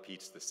 Paul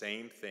repeats the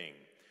same thing.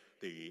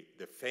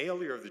 The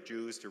failure of the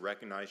Jews to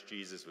recognize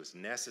Jesus was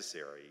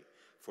necessary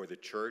for the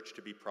church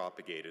to be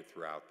propagated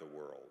throughout the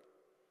world.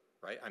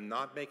 Right? I'm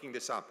not making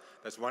this up.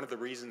 That's one of the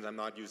reasons I'm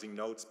not using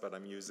notes, but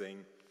I'm using,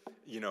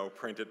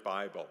 printed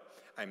Bible.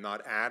 I'm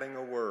not adding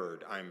a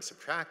word. I'm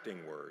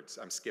subtracting words.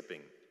 I'm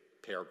skipping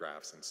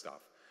paragraphs and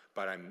stuff.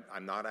 But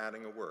I'm not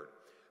adding a word.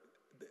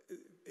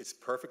 It's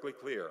perfectly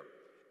clear.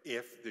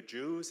 If the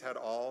Jews had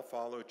all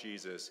followed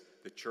Jesus,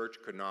 the church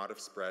could not have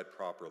spread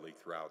properly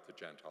throughout the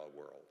Gentile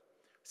world.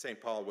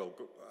 St. Paul will,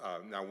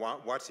 now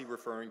what's he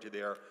referring to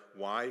there?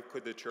 Why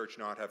could the church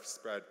not have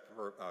spread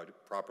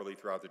properly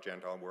throughout the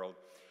Gentile world?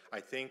 I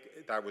think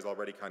that was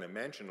already kind of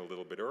mentioned a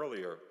little bit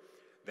earlier,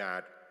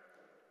 that,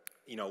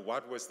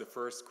 what was the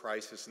first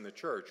crisis in the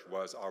church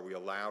was, are we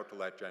allowed to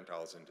let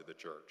Gentiles into the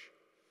church?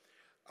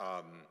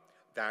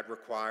 That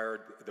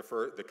required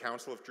the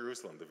Council of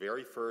Jerusalem, the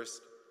very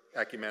first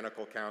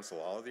ecumenical council.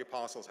 All of the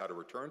apostles had to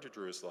return to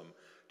Jerusalem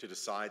to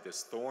decide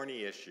this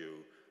thorny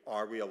issue: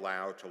 are we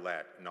allowed to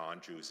let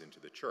non-Jews into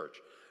the church?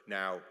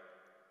 Now,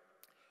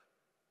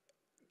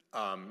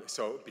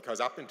 because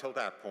up until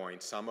that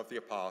point, some of the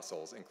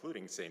apostles,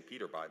 including St.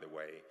 Peter, by the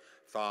way,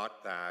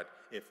 thought that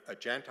if a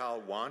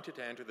Gentile wanted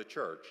to enter the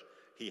church,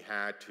 he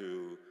had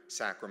to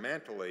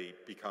sacramentally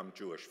become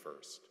Jewish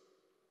first,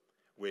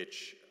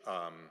 which,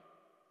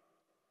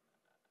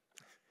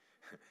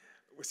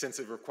 since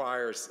it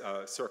requires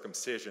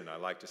circumcision, I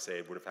like to say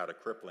it would have had a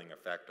crippling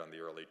effect on the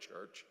early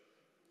church.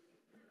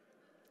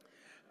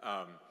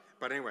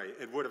 But anyway,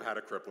 it would have had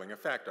a crippling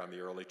effect on the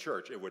early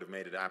church. It would have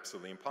made it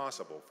absolutely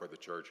impossible for the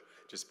church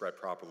to spread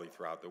properly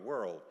throughout the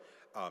world.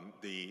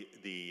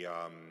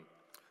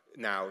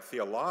 Now,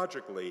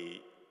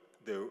 theologically,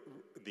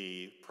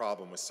 the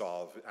problem was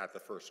solved at the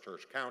First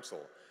Church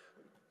Council,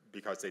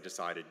 because they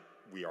decided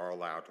we are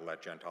allowed to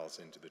let Gentiles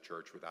into the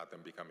church without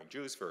them becoming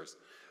Jews first.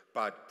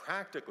 But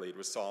practically, it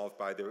was solved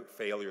by the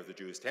failure of the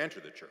Jews to enter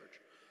the church,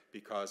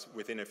 because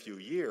within a few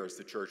years,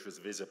 the church was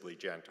visibly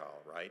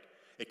Gentile, right?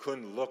 It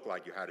couldn't look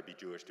like you had to be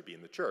Jewish to be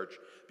in the church,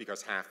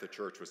 because half the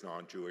church was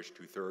non-Jewish,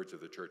 2/3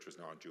 of the church was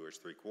non-Jewish,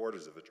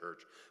 3/4 of the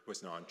church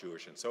was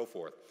non-Jewish, and so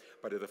forth.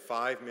 But of the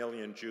 5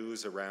 million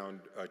Jews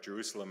around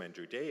Jerusalem and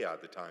Judea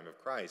at the time of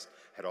Christ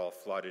had all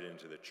flooded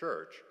into the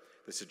church,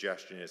 the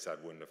suggestion is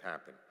that wouldn't have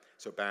happened.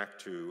 So back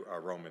to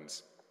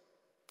Romans.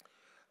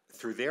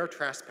 Through their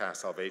trespass,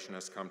 salvation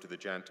has come to the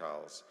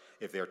Gentiles.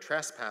 If their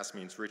trespass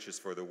means riches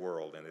for the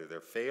world, and if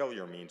their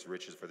failure means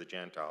riches for the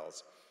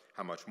Gentiles,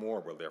 how much more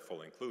will their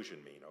full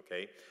inclusion mean,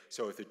 okay?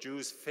 So if the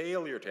Jews'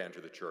 failure to enter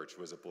the church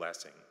was a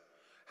blessing,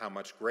 how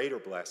much greater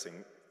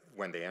blessing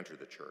when they enter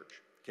the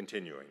church?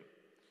 Continuing.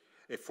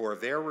 If for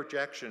their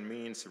rejection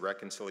means the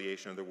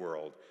reconciliation of the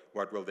world,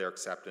 what will their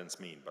acceptance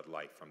mean but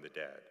life from the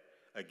dead?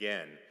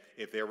 Again,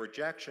 if their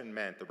rejection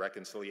meant the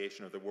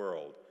reconciliation of the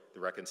world, the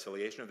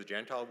reconciliation of the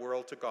Gentile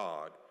world to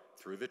God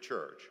through the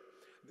church,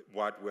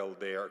 what will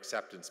their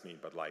acceptance mean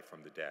but life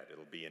from the dead?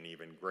 It'll be an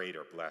even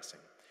greater blessing.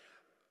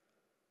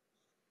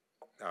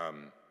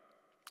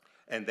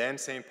 And then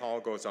St. Paul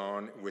goes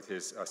on with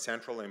his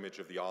central image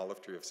of the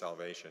olive tree of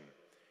salvation.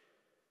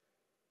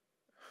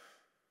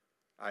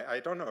 I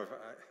don't know if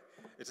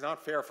it's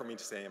not fair for me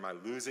to say, am I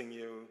losing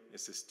you?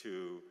 Is this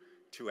too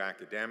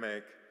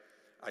academic?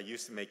 I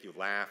used to make you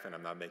laugh, and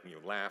I'm not making you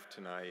laugh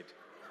tonight.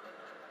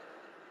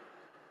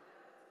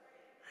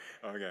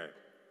 Okay.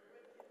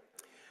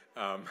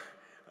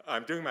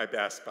 I'm doing my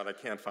best, but I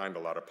can't find a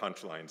lot of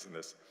punchlines in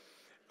this.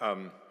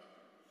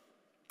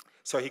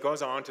 So he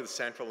goes on to the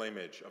central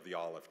image of the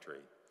olive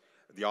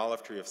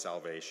tree of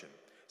salvation.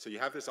 So you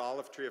have this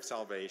olive tree of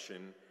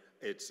salvation.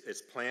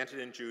 It's planted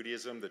in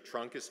Judaism. The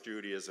trunk is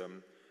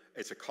Judaism.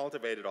 It's a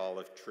cultivated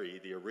olive tree.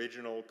 The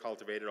original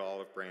cultivated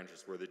olive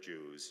branches were the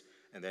Jews.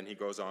 And then he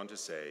goes on to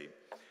say,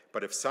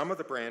 but if some of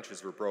the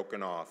branches were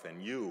broken off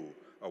and you,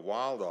 a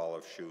wild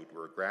olive shoot,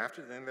 were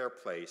grafted in their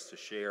place to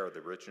share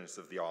the richness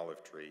of the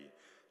olive tree,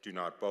 do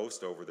not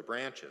boast over the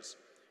branches.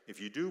 If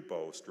you do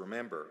boast,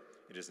 remember,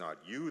 it is not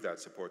you that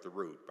support the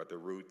root, but the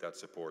root that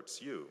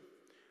supports you.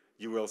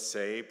 You will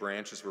say,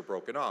 branches were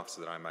broken off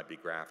so that I might be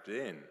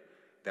grafted in.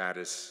 That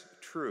is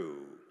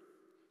true.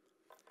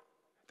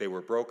 They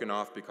were broken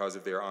off because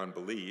of their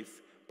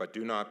unbelief, but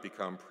do not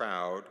become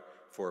proud,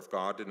 for if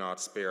God did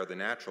not spare the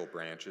natural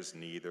branches,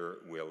 neither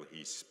will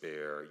he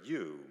spare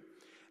you.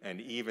 And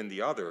even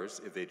the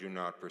others, if they do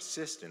not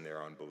persist in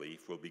their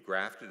unbelief, will be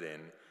grafted in,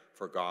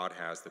 for God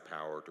has the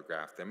power to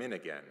graft them in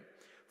again.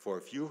 For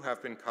if you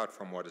have been cut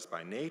from what is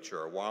by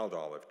nature a wild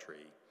olive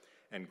tree,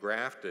 and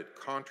grafted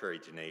contrary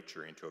to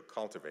nature into a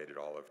cultivated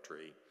olive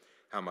tree,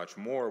 how much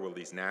more will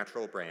these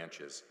natural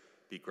branches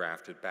be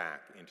grafted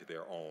back into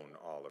their own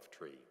olive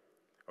tree?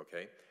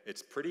 Okay?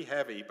 It's pretty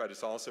heavy, but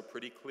it's also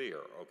pretty clear,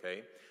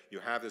 okay? You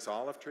have this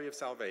olive tree of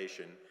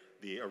salvation.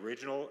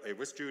 It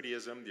was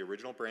Judaism. The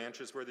original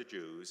branches were the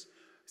Jews.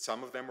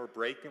 Some of them were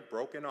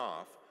broken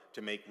off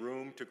to make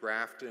room to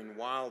graft in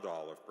wild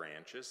olive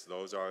branches.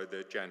 Those are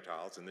the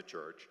Gentiles in the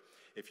church.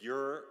 If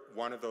you're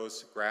one of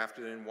those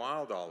grafted in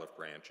wild olive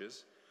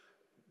branches,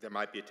 there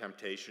might be a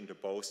temptation to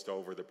boast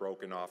over the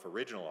broken off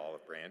original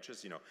olive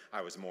branches. You know,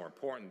 I was more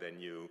important than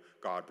you.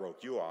 God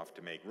broke you off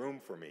to make room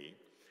for me.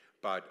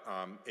 But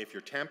if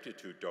you're tempted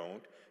to,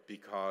 don't,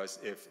 because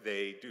if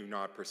they do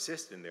not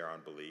persist in their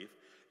unbelief,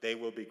 they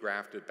will be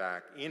grafted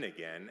back in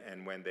again,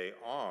 and when they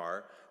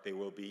are, they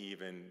will be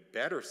even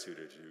better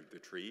suited to the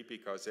tree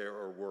because they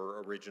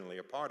were originally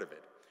a part of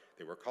it.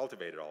 They were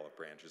cultivated olive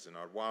branches and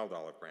not wild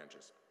olive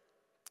branches.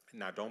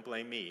 Now, don't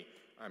blame me.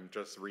 I'm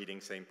just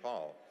reading St.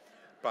 Paul.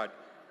 But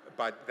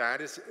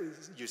that is,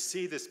 you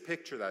see this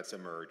picture that's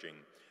emerging,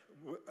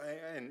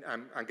 and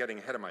I'm getting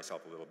ahead of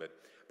myself a little bit,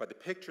 but the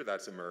picture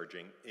that's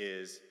emerging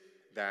is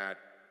that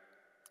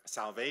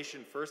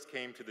salvation first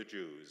came to the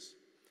Jews,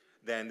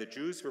 then the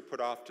Jews were put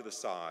off to the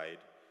side,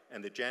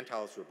 and the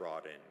Gentiles were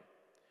brought in.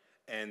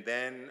 And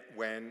then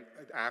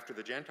after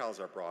the Gentiles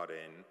are brought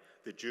in,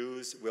 the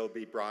Jews will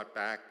be brought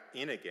back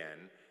in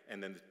again,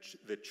 and then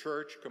the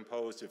church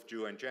composed of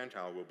Jew and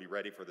Gentile will be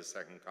ready for the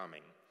second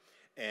coming.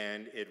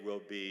 And it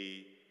will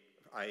be,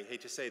 I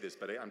hate to say this,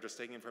 but I'm just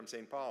taking it from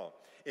St. Paul,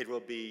 it will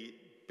be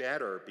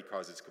better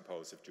because it's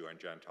composed of Jew and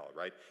Gentile,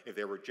 right? If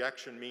their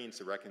rejection means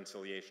the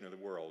reconciliation of the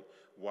world,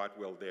 what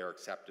will their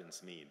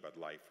acceptance mean but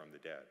life from the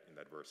dead, in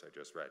that verse I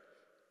just read?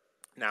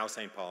 Now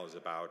St. Paul is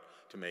about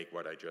to make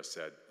what I just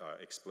said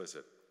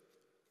explicit.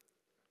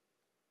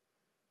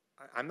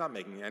 I'm not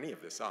making any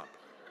of this up.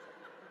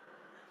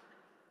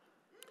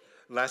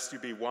 Lest you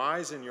be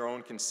wise in your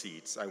own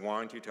conceits, I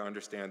want you to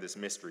understand this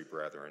mystery,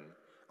 brethren.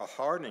 A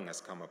hardening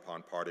has come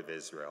upon part of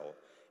Israel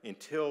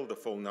until the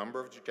full number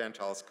of the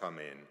Gentiles come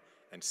in,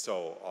 and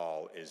so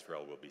all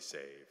Israel will be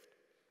saved.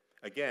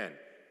 Again,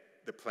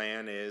 the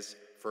plan is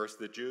first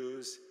the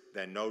Jews,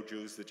 then no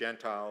Jews, the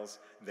Gentiles,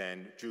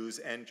 then Jews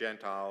and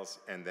Gentiles,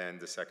 and then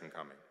the second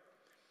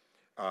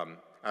coming.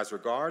 As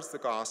regards the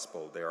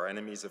gospel, they are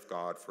enemies of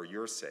God for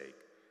your sake,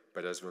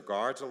 but as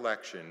regards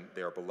election,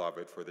 they are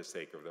beloved for the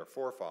sake of their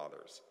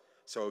forefathers.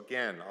 So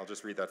again, I'll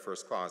just read that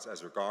first clause.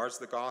 As regards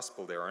the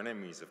gospel, they are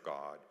enemies of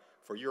God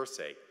for your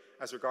sake.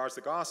 As regards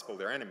the gospel,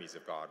 they're enemies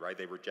of God, right?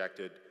 They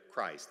rejected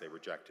Christ. They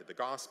rejected the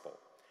gospel.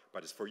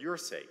 But it's for your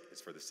sake.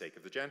 It's for the sake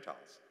of the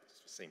Gentiles.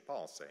 It's St.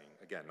 Paul saying,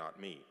 again, not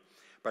me.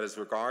 But as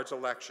regards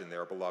election, they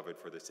are beloved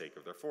for the sake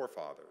of their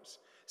forefathers.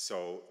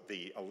 So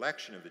the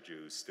election of the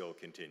Jews still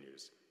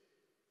continues.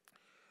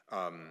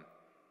 John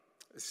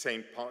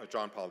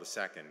Paul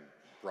II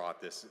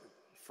brought this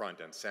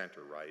front and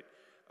center, right?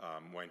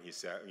 When he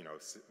said,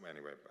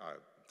 anyway, I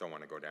don't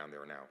want to go down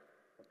there now.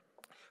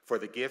 For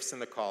the gifts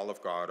and the call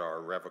of God are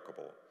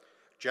irrevocable.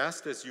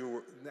 Just as you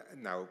were,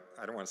 now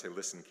I don't want to say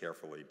listen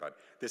carefully, but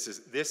this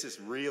is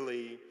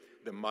really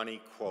the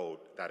money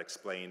quote that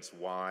explains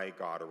why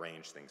God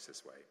arranged things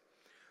this way.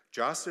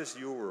 Just as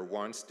you were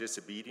once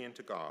disobedient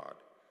to God,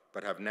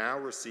 but have now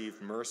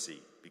received mercy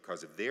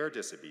because of their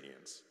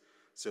disobedience,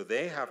 so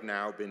they have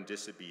now been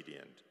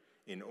disobedient,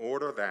 in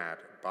order that,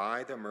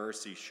 by the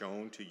mercy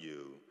shown to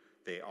you,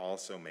 they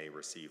also may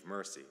receive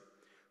mercy.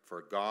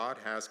 For God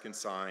has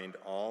consigned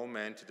all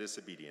men to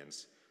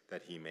disobedience,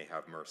 that he may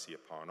have mercy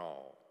upon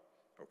all.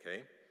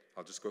 Okay?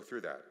 I'll just go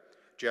through that.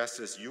 Just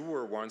as you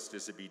were once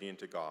disobedient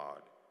to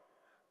God.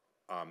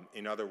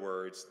 In other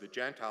words, the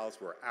Gentiles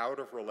were out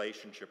of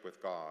relationship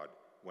with God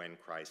when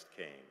Christ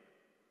came.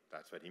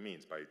 That's what he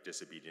means by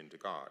disobedient to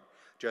God.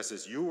 Just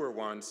as you were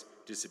once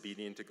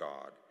disobedient to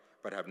God,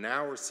 but have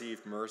now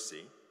received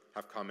mercy,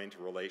 have come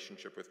into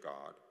relationship with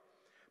God,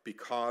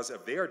 because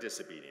of their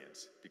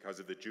disobedience, because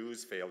of the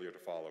Jews' failure to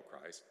follow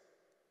Christ.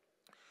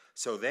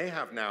 So they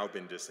have now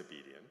been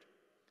disobedient,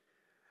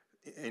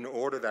 in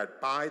order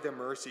that by the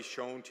mercy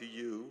shown to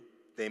you,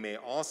 they may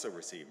also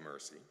receive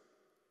mercy.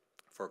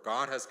 For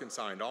God has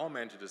consigned all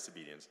men to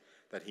disobedience,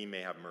 that he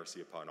may have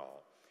mercy upon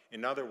all.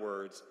 In other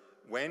words,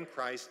 when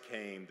Christ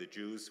came, the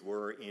Jews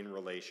were in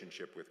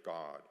relationship with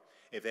God.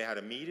 If they had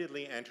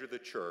immediately entered the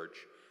church,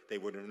 they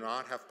would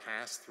not have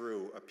passed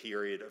through a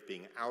period of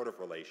being out of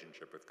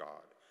relationship with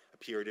God, a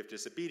period of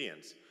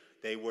disobedience.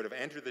 They would have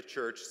entered the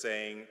church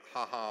saying,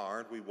 "Ha ha,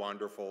 aren't we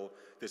wonderful?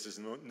 This is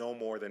no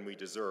more than we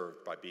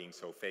deserved by being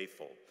so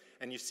faithful."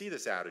 And you see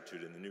this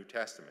attitude in the New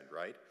Testament,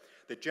 right?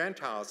 The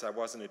Gentiles, that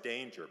wasn't a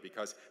danger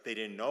because they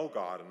didn't know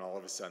God, and all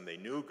of a sudden they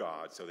knew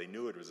God, so they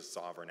knew it was a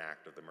sovereign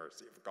act of the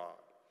mercy of God.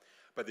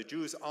 But the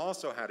Jews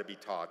also had to be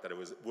taught that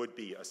it would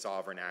be a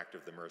sovereign act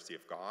of the mercy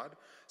of God.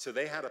 So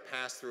they had to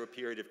pass through a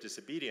period of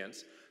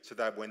disobedience so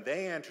that when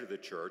they entered the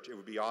church, it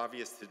would be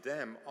obvious to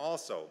them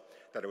also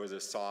that it was a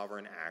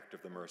sovereign act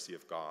of the mercy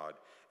of God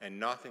and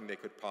nothing they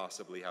could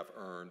possibly have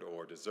earned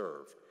or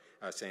deserved.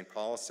 As St.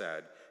 Paul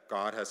said,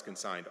 God has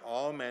consigned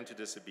all men to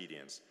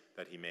disobedience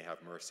that he may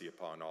have mercy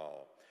upon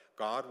all.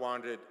 God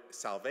wanted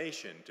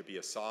salvation to be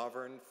a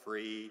sovereign,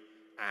 free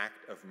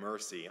act of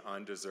mercy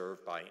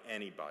undeserved by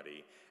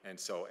anybody, and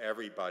so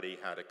everybody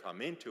had to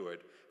come into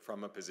it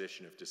from a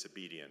position of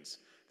disobedience.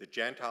 The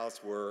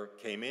Gentiles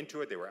came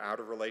into it, they were out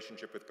of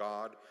relationship with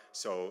God,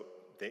 so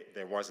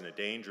there wasn't a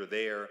danger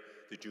there.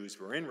 The Jews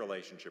were in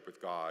relationship with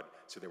God,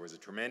 so there was a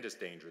tremendous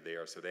danger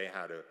there, so they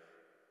had to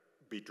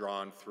be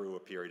drawn through a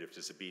period of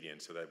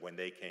disobedience so that when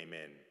they came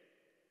in,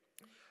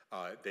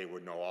 they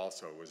would know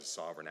also it was a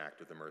sovereign act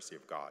of the mercy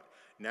of God.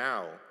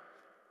 Now,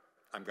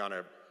 I'm going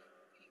to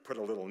put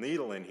a little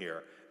needle in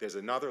here. There's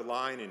another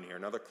line in here,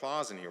 another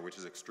clause in here, which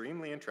is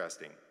extremely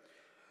interesting.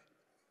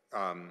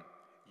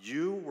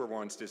 You were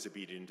once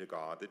disobedient to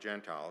God, the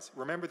Gentiles.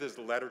 Remember, there's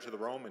the letter to the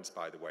Romans,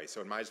 by the way,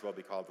 so it might as well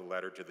be called the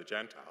letter to the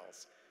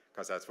Gentiles,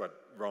 because that's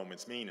what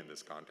Romans mean in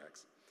this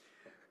context.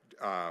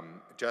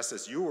 Just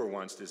as you were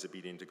once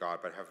disobedient to God,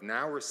 but have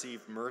now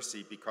received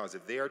mercy because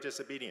of their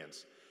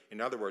disobedience. In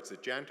other words, the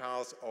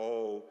Gentiles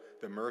owe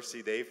the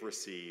mercy they've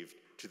received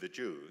to the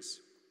Jews.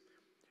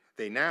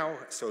 They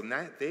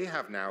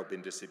have now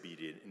been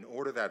disobedient in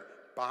order that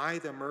by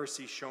the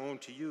mercy shown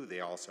to you,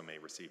 they also may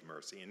receive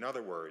mercy. In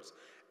other words,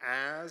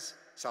 as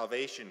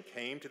salvation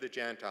came to the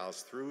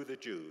Gentiles through the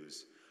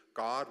Jews,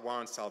 God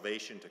wants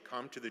salvation to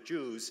come to the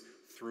Jews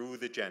through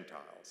the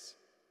Gentiles.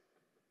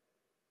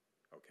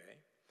 Okay?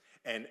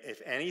 And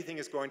if anything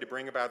is going to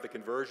bring about the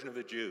conversion of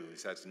the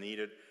Jews that's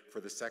needed for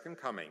the second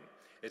coming,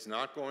 it's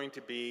not going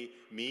to be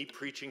me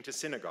preaching to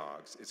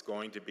synagogues. It's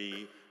going to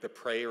be the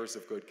prayers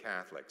of good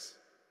Catholics,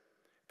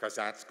 because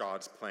that's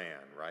God's plan,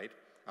 right?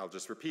 I'll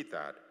just repeat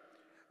that.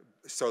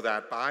 So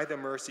that by the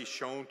mercy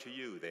shown to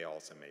you, they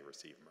also may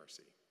receive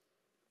mercy.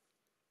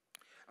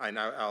 And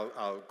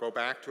I'll go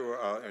back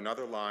to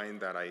another line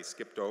that I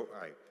skipped over.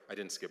 I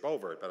didn't skip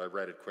over it, but I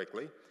read it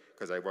quickly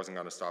because I wasn't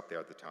going to stop there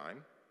at the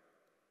time.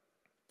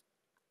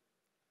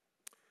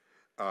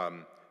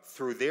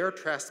 Through their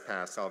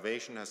trespass,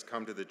 salvation has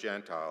come to the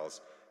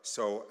Gentiles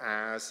so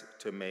as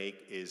to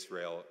make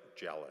Israel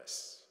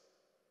jealous.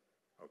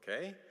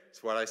 Okay?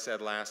 It's what I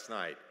said last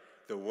night.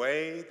 The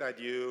way that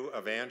you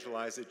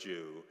evangelize a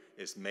Jew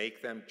is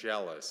make them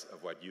jealous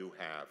of what you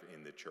have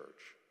in the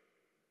church.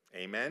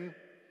 Amen?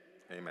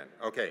 Amen.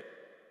 Okay.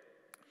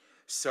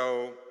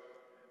 So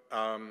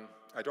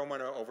I don't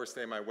want to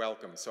overstay my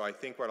welcome, so I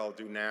think what I'll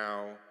do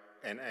now,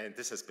 and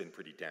this has been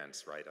pretty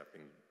dense, right? I've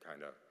been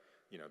kind of,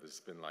 this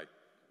has been like,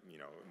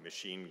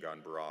 machine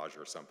gun barrage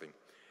or something.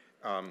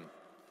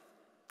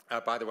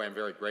 By the way, I'm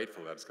very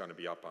grateful that it's going to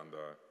be up on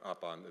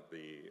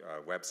the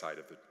website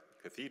of the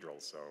cathedral.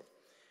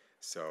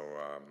 So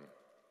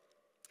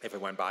if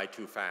it went by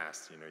too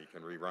fast, you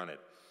can rerun it.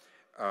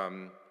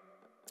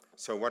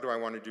 So what do I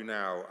want to do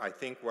now? I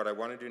think what I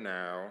want to do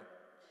now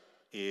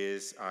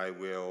is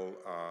I'm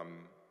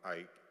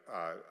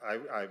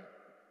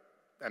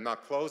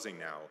not closing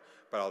now,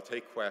 but I'll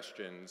take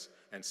questions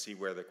and see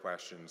where the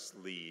questions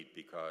lead,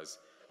 because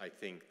I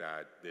think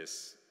that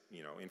this,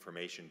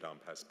 information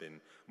dump has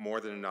been more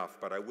than enough.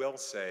 But I will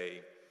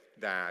say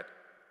that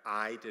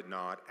I did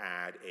not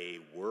add a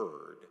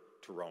word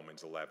to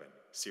Romans 11,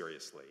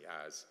 seriously.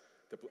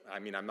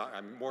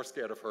 I'm more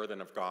scared of her than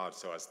of God,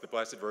 so as the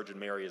Blessed Virgin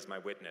Mary is my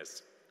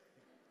witness.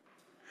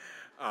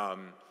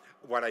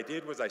 What I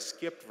did was I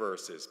skipped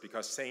verses,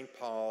 because St.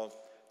 Paul,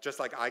 just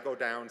like I go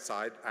down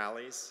side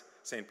alleys,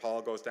 St.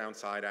 Paul goes down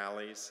side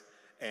alleys,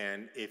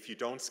 And if you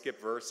don't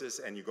skip verses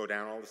and you go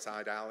down all the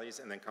side alleys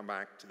and then come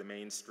back to the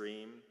main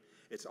stream,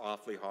 it's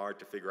awfully hard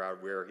to figure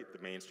out where the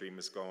mainstream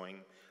is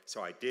going.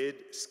 So I did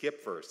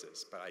skip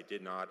verses, but I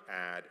did not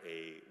add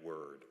a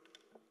word.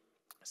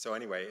 So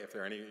anyway, if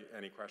there are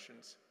any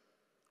questions?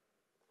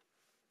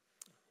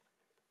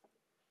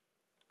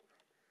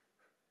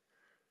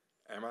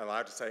 Am I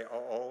allowed to say,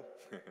 oh?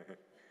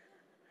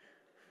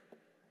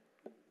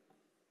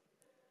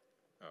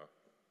 Oh.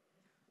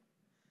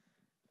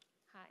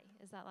 Hi,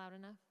 is that loud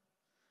enough?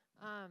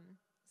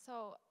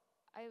 So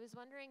I was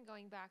wondering,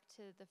 going back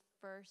to the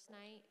first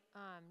night,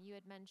 you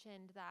had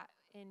mentioned that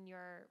in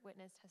your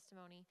witness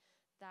testimony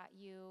that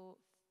you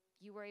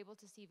were able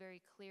to see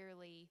very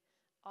clearly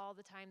all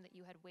the time that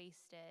you had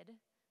wasted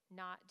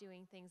not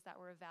doing things that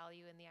were of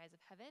value in the eyes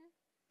of heaven.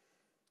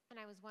 And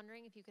I was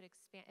wondering if you could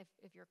expand,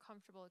 if you're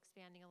comfortable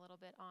expanding a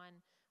little bit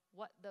on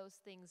what those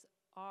things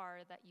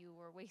are that you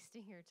were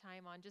wasting your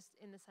time on, just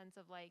in the sense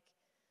of like,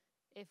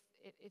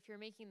 if you're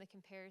making the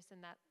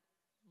comparison that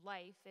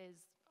life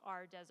is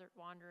our desert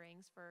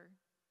wanderings for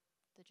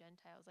the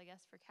Gentiles, I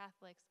guess for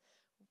Catholics,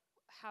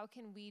 how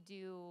can we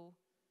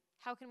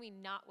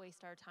not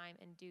waste our time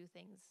and do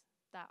things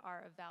that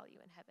are of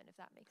value in heaven, if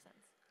that makes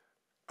sense?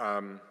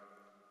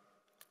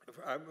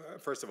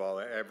 First of all,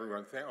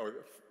 everyone,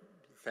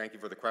 thank you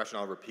for the question.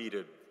 I'll repeat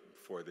it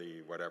for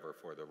the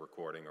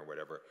recording or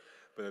whatever.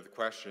 But the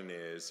question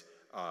is,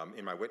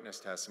 in my witness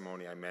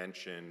testimony, I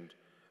mentioned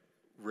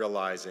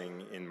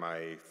realizing in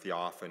my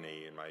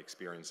theophany, in my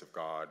experience of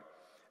God,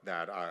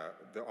 that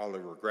all the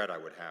regret I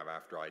would have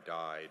after I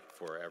died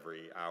for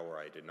every hour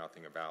I did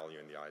nothing of value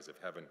in the eyes of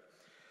heaven.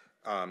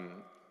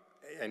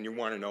 And you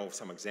want to know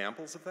some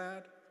examples of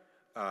that?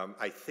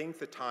 I think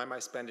the time I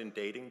spent in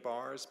dating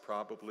bars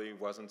probably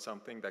wasn't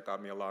something that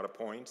got me a lot of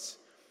points.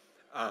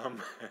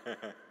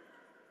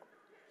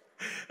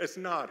 It's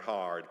not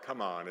hard,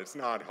 come on, it's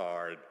not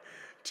hard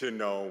to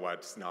know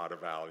what's not of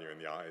value in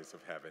the eyes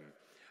of heaven.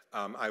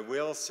 I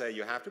will say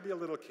you have to be a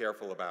little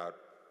careful about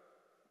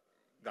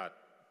that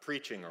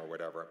preaching or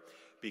whatever,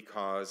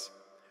 because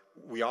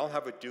we all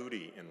have a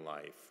duty in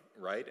life,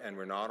 right? And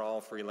we're not all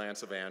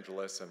freelance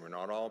evangelists and we're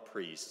not all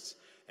priests.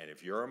 And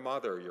if you're a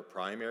mother, your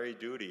primary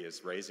duty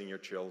is raising your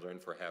children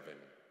for heaven,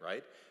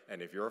 right?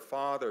 And if you're a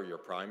father, your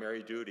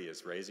primary duty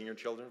is raising your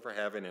children for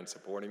heaven and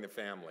supporting the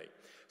family.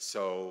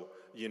 So,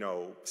 you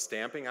know,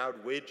 stamping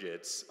out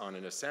widgets on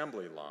an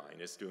assembly line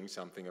is doing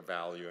something of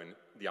value in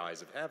the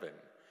eyes of heaven,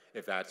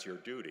 if that's your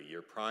duty.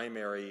 Your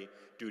primary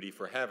duty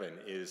for heaven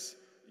is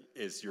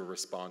your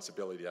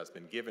responsibility that's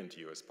been given to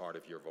you as part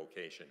of your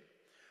vocation.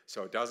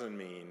 So it doesn't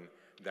mean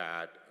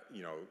that,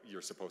 you know,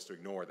 you're supposed to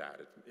ignore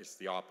that. It's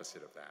the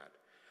opposite of that.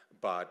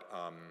 But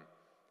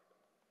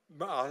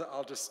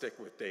I'll just stick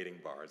with dating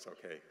bars,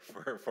 okay,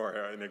 for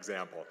an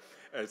example.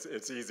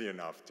 It's easy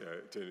enough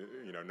to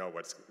you know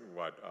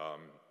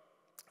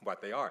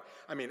what they are.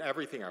 I mean,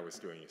 everything I was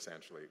doing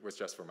essentially was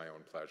just for my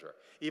own pleasure.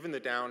 Even the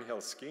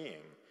downhill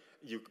skiing,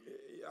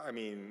 I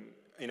mean,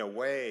 in a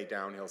way,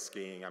 downhill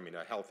skiing, I mean,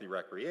 a healthy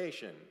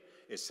recreation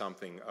is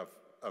something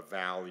of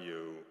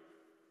value,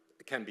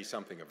 it can be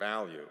something of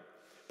value,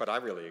 but I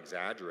really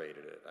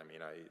exaggerated it. I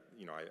mean,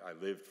 I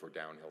lived for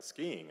downhill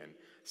skiing, and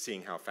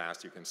seeing how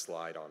fast you can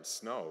slide on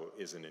snow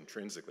isn't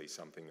intrinsically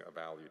something of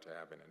value to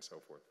heaven and so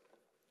forth.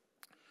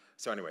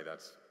 So anyway,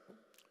 that's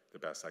the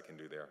best I can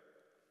do there.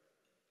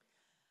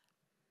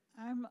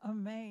 I'm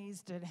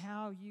amazed at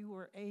how you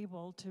were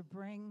able to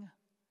bring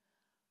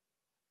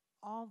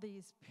all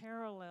these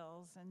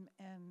parallels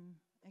and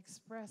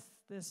express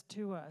this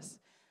to us.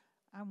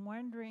 I'm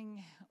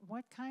wondering,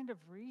 what kind of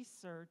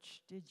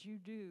research did you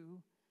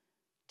do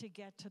to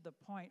get to the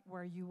point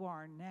where you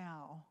are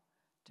now,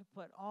 to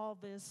put all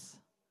this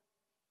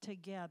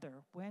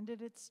together? When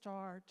did it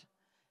start,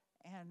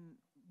 and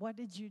what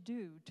did you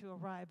do to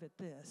arrive at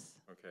this?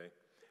 Okay,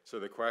 so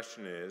the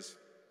question is,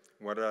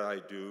 what did I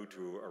do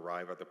to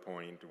arrive at the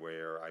point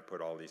where I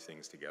put all these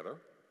things together?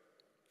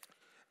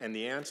 And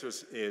the answer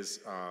is,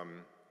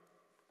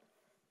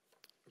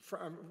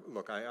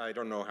 look, I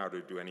don't know how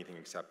to do anything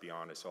except be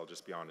honest, so I'll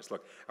just be honest.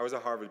 Look, I was a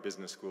Harvard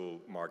Business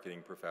School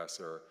marketing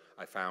professor.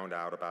 I found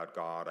out about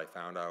God. I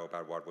found out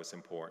about what was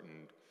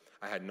important.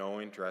 I had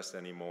no interest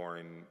anymore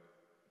in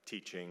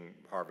teaching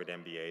Harvard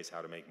MBAs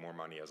how to make more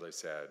money, as I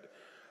said.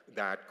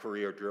 That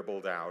career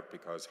dribbled out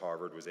because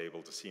Harvard was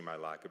able to see my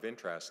lack of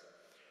interest.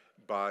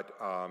 But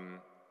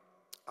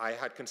I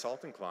had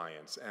consulting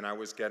clients, and I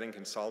was getting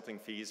consulting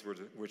fees,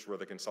 which were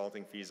the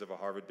consulting fees of a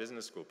Harvard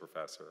Business School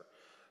professor.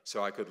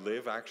 So I could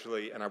live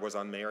actually, and I was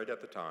unmarried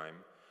at the time,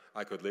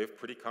 I could live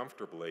pretty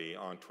comfortably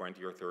on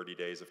 20 or 30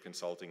 days of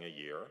consulting a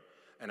year,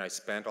 and I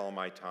spent all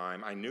my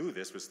time, I knew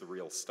this was the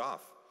real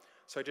stuff.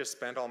 So I just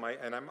spent all my,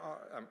 and I'm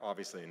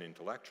obviously an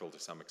intellectual to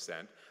some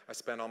extent, I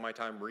spent all my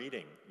time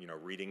reading, you know,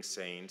 reading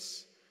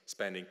saints,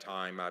 spending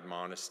time at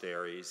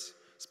monasteries,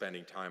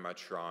 spending time at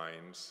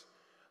shrines,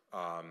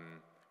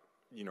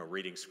 you know,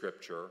 reading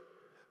scripture.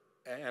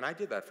 And I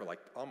did that for like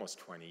almost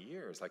 20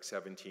 years, like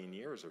 17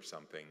 years or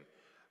something.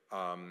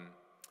 And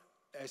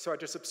so I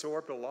just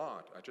absorbed a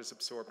lot.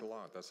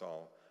 That's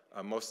all.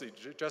 mostly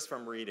just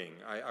from reading.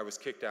 I was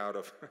kicked out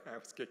of,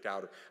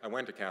 I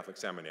went to Catholic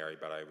seminary,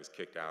 but I was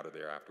kicked out of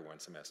there after one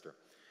semester.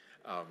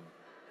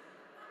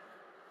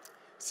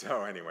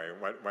 So anyway,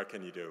 what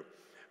can you do?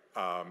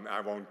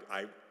 I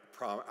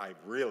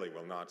really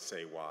will not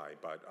say why,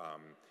 but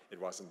it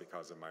wasn't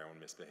because of my own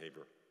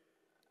misbehavior.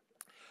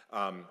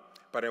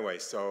 But anyway,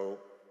 so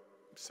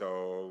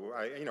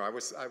I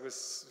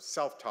was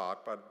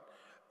self-taught, but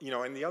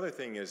and the other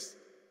thing is,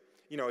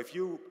 if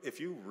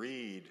you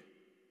read,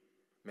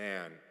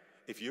 man,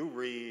 if you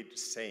read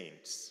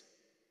saints,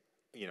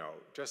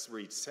 just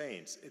read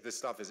saints, this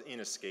stuff is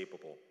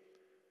inescapable.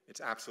 It's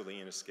absolutely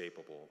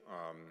inescapable.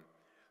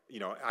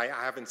 I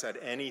haven't said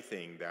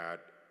anything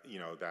that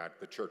that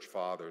the church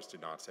fathers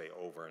did not say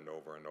over and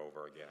over and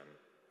over again,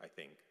 I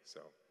think.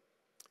 So,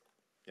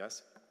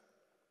 yes?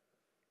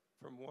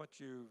 From what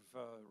you've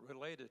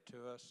related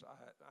to us,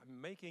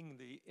 I'm making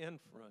the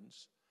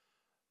inference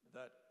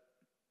that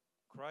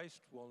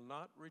Christ will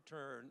not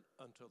return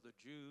until the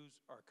Jews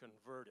are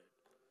converted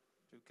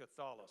to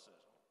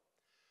Catholicism.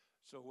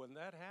 So when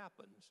that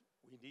happens,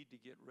 we need to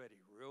get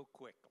ready real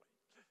quickly.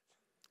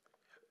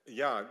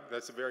 Yeah,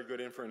 that's a very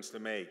good inference to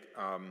make.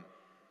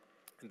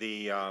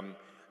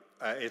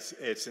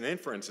 It's an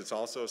inference. It's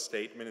also a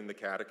statement in the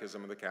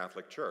Catechism of the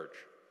Catholic Church,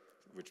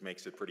 which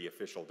makes it pretty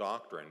official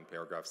doctrine.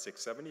 Paragraph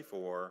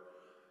 674,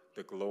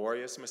 the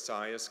glorious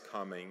Messiah's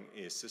coming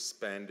is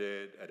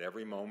suspended at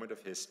every moment of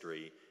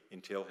history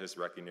until his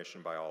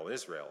recognition by all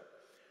Israel.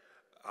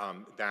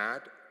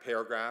 That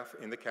paragraph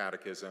in the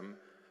Catechism,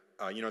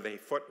 they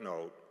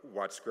footnote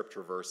what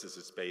scripture verses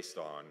it's based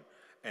on,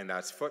 and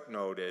that's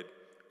footnoted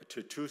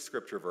to two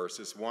scripture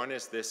verses. One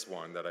is this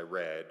one that I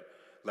read,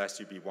 lest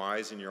you be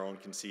wise in your own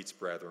conceits,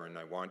 brethren,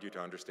 I want you to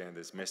understand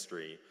this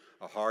mystery.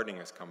 A hardening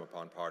has come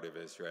upon part of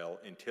Israel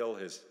until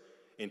the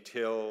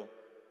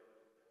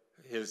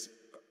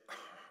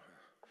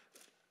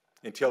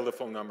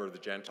full number of the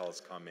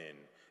Gentiles come in,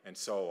 and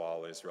so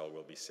all Israel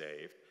will be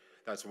saved.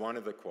 That's one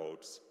of the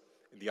quotes.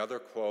 The other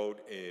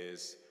quote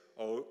is,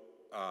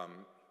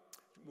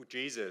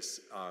 Jesus,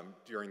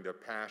 during the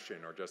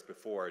Passion, or just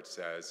before, it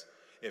says,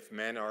 if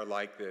men are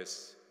like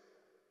this,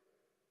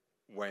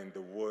 when the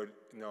wood,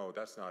 no,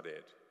 that's not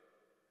it.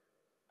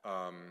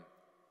 I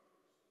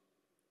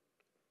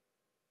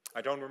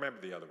don't remember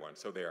the other one,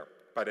 so there.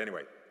 But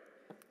anyway,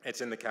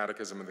 it's in the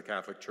Catechism of the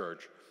Catholic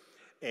Church.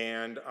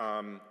 And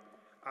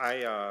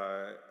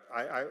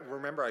I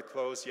remember I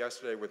closed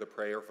yesterday with a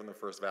prayer from the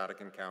First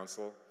Vatican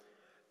Council,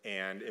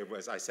 and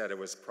I said it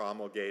was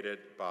promulgated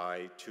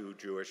by two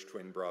Jewish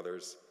twin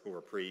brothers who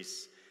were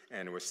priests,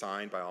 and it was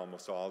signed by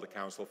almost all the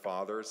Council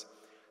Fathers.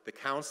 The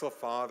Council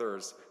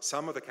Fathers,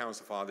 some of the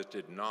Council Fathers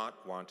did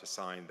not want to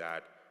sign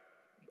that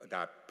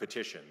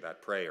petition,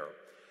 that prayer.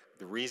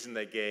 The reason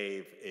they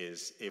gave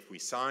is, if we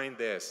sign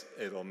this,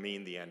 it'll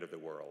mean the end of the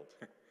world.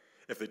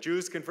 If the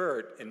Jews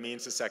convert, it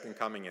means the second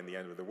coming and the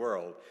end of the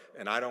world,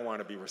 and I don't want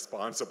to be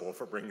responsible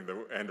for bringing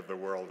the end of the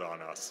world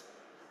on us.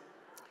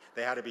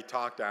 They had to be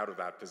talked out of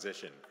that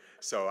position.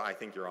 So I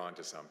think you're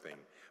onto something.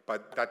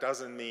 But that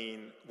doesn't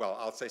mean, well,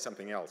 I'll say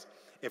something else.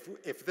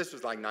 If this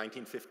was like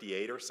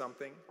 1958 or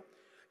something,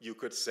 you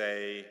could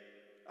say,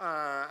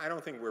 I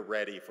don't think we're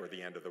ready for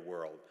the end of the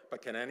world.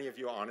 But can any of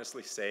you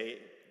honestly say,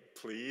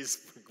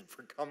 please,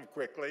 come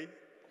quickly?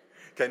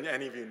 Can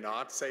any of you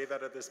not say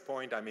that at this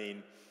point? I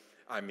mean,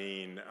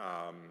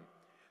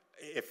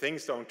 if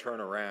things don't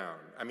turn around,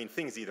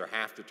 things either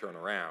have to turn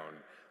around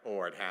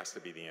or it has to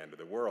be the end of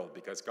the world,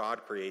 because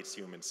God creates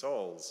human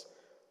souls,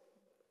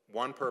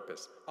 one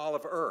purpose. All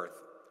of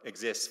earth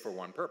exists for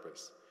one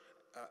purpose.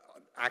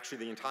 Actually,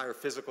 the entire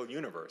physical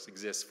universe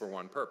exists for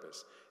one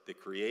purpose: the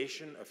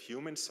creation of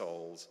human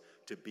souls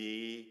to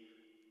be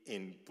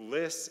in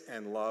bliss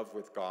and love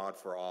with God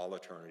for all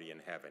eternity in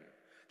heaven.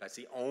 That's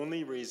the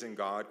only reason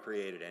God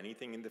created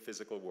anything in the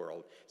physical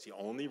world. It's the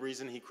only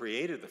reason he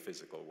created the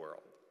physical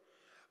world.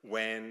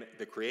 When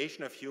the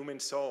creation of human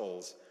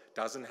souls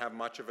doesn't have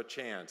much of a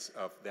chance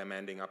of them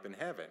ending up in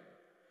heaven,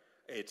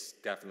 it's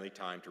definitely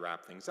time to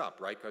wrap things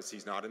up, right? Because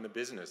he's not in the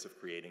business of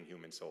creating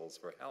human souls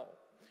for hell.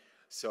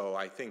 So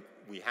I think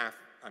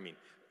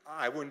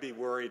I wouldn't be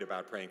worried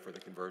about praying for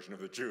the conversion of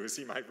the Jews.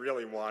 He might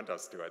really want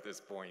us to at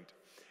this point,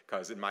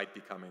 because it might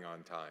be coming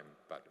on time,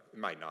 but it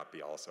might not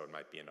be also. It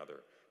might be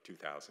another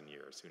 2,000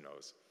 years, who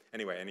knows.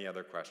 Anyway, any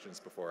other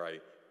questions before I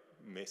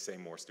may say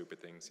more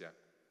stupid things?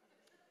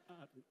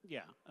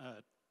 Yeah.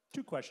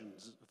 Two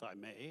questions, if I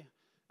may,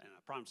 and I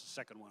promise the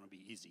second one will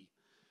be easy.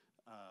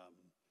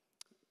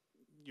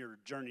 Your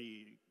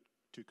journey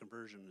to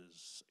conversion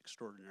is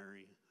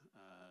extraordinary,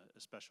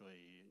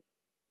 especially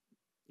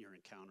your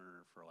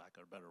encounter, for lack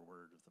of a better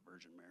word, with the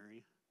Virgin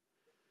Mary.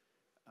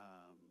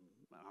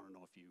 I don't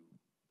know if you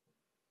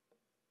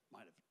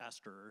might have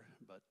asked her,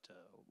 but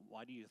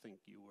why do you think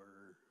you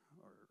were,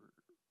 or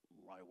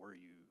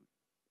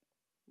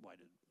why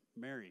did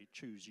Mary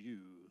choose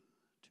you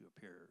to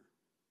appear?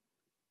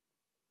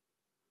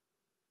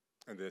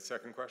 And the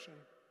second question?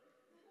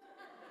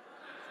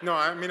 No,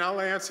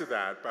 I'll answer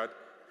that, but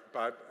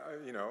but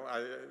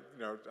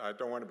I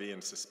don't want to be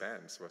in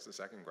suspense. What's the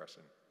second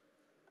question?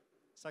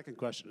 Second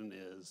question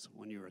is,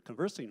 when you were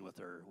conversing with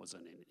her, was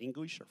it in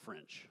English or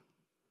French?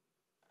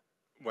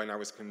 When I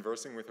was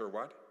conversing with her,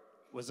 what?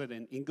 Was it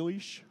in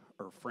English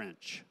or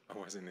French? Oh,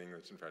 it was in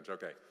English and French.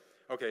 Okay.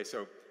 Okay,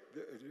 so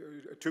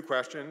two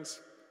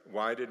questions.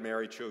 Why did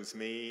Mary choose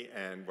me,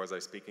 and was I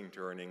speaking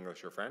to her in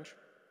English or French?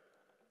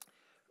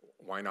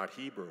 Why not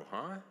Hebrew,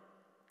 huh?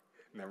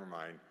 Never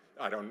mind.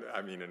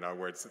 In other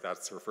words,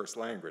 that's her first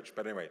language.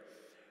 But anyway,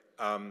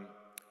 I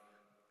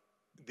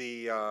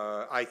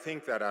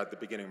think that at the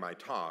beginning of my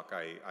talk,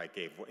 I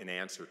gave an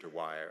answer to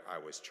why I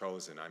was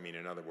chosen. I mean,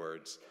 in other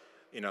words,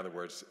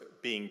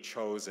 being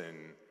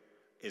chosen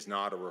is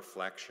not a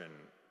reflection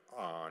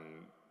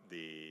on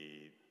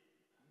the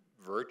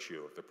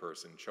virtue of the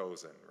person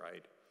chosen,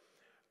 right?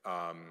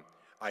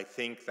 I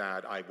think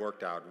that I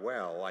worked out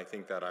well. I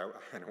think that I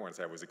don't want to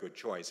say I was a good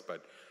choice,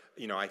 but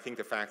I think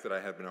the fact that I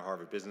had been a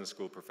Harvard Business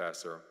School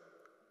professor,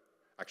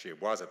 actually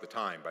it was at the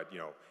time, but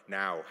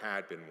now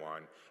had been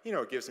one,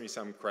 it gives me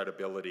some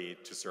credibility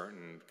to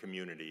certain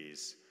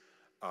communities.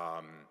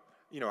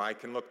 I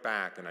can look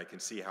back and I can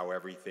see how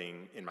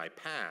everything in my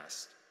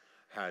past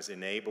has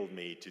enabled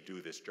me to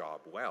do this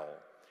job well,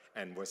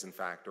 and was in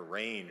fact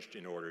arranged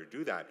in order to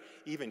do that.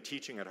 Even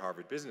teaching at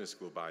Harvard Business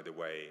School, by the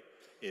way,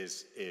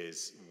 is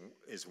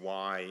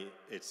why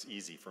it's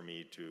easy for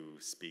me to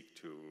speak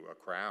to a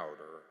crowd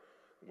or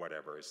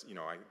whatever.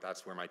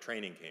 That's where my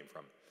training came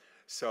from.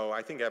 So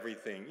I think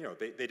everything,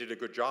 they did a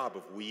good job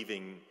of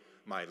weaving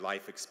my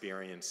life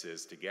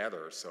experiences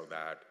together so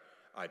that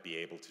I'd be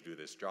able to do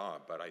this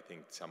job. But I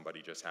think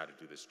somebody just had to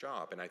do this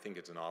job, and I think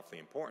it's an awfully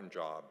important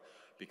job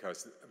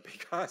because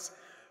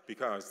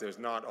there's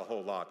not a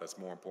whole lot that's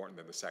more important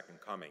than the second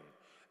coming.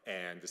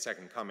 And the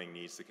second coming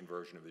needs the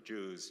conversion of the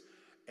Jews.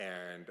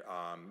 And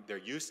there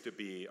used to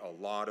be a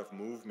lot of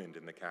movement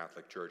in the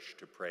Catholic Church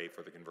to pray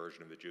for the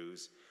conversion of the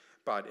Jews,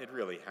 but it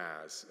really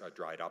has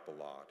dried up a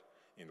lot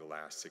in the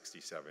last 60,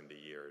 70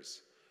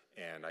 years.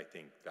 And I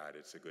think that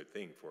it's a good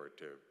thing for it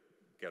to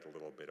get a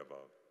little bit of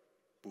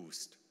a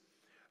boost.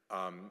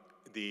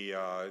 The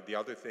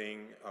other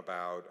thing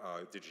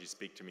about, did she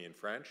speak to me in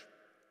French?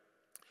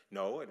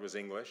 No, it was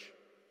English.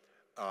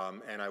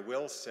 And I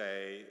will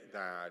say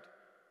that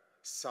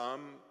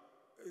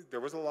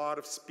there was a lot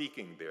of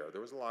speaking there.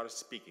 There were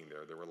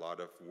a lot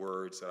of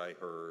words that I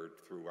heard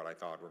through what I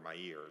thought were my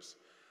ears.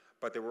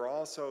 But there were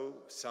also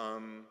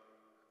some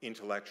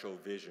intellectual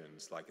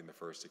visions, like in the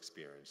first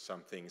experience,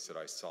 some things that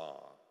I saw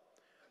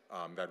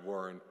that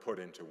weren't put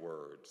into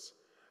words.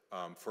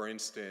 For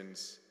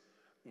instance,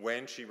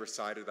 when she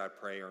recited that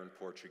prayer in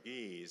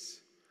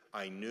Portuguese,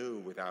 I knew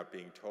without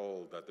being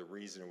told that the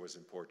reason it was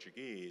in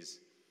Portuguese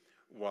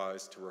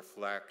was to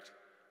reflect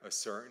a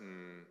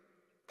certain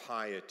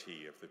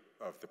piety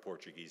of the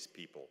Portuguese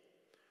people,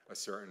 a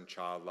certain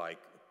childlike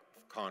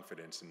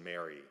confidence in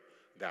Mary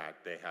that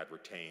they had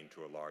retained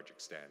to a large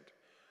extent.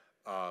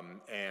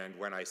 And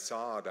when I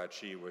saw that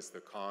she was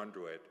the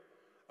conduit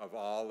of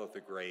all of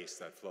the grace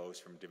that flows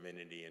from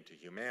divinity into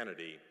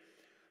humanity,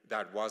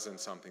 that wasn't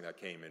something that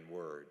came in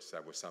words.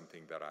 That was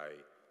something that I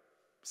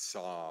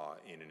saw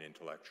in an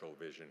intellectual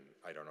vision.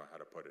 I don't know how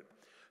to put it.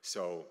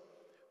 So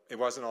it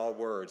wasn't all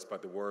words,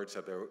 but the words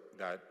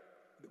that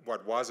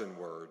what was in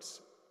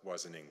words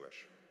was in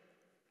English.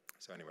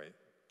 So anyway,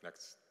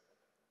 next.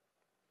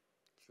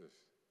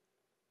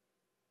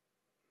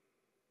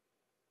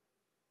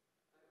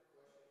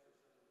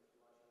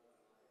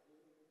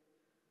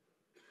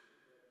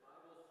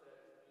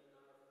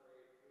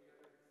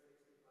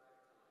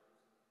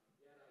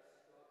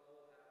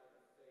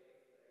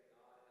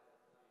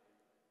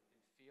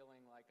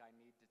 Feeling like I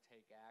need to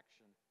take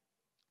action.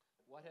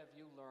 What have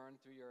you learned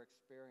through your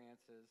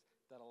experiences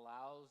that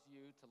allows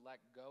you to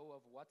let go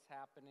of what's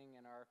happening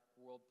in our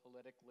world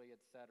politically,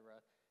 etc.,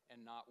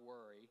 and not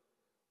worry?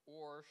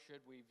 Or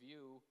should we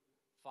view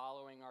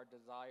following our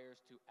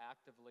desires to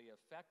actively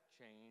affect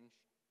change,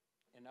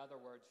 in other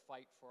words,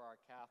 fight for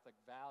our Catholic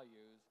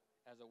values,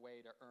 as a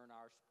way to earn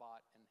our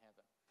spot in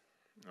heaven?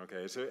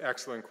 Okay, it's an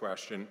excellent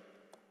question.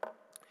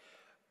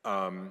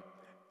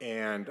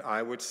 And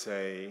I would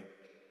say,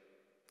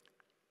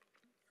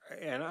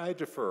 and I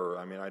defer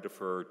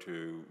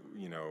to,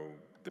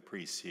 the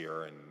priests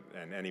here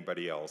and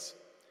anybody else,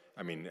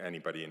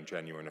 anybody in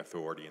genuine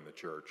authority in the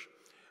church.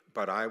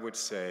 But I would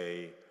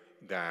say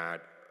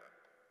that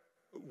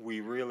we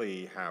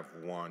really have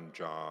one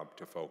job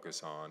to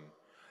focus on,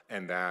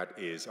 and that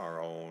is our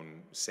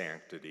own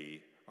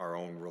sanctity, our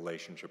own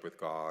relationship with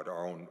God,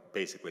 our own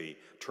basically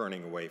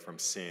turning away from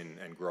sin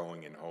and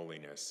growing in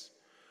holiness.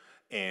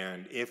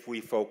 And if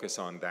we focus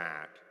on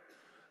that,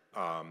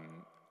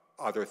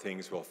 other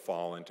things will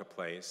fall into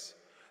place.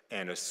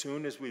 And as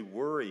soon as we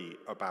worry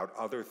about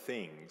other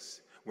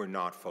things, we're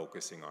not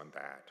focusing on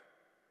that.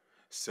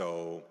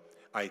 So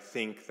I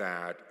think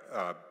that,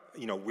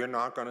 we're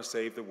not going to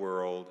save the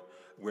world.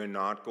 We're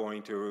not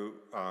going to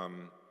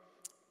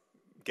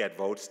get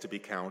votes to be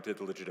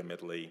counted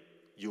legitimately.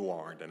 You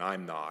aren't, and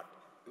I'm not.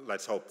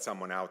 Let's hope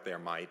someone out there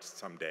might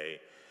someday.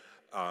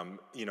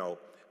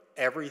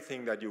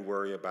 everything that you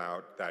worry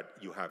about that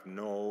you have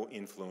no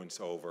influence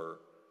over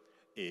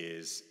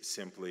is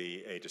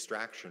simply a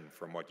distraction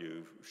from what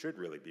you should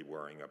really be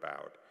worrying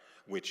about,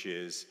 which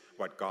is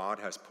what God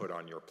has put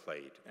on your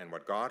plate. And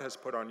what God has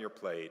put on your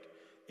plate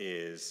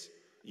is,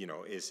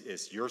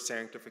 is your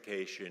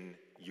sanctification,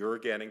 your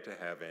getting to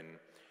heaven,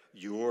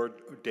 your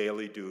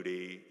daily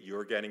duty,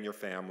 you're getting your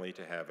family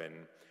to heaven,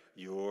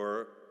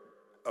 you're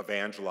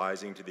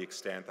evangelizing to the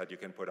extent that you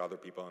can put other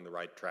people on the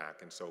right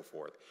track and so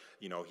forth.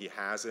 He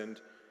hasn't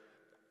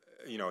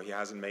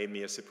made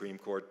me a Supreme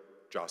Court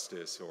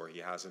justice, or he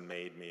hasn't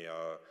made me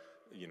a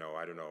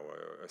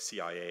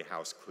CIA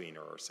house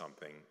cleaner or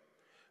something.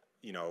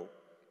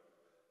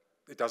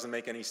 It doesn't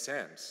make any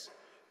sense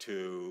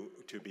to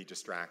be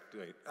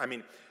distracted. I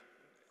mean,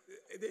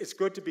 it's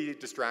good to be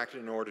distracted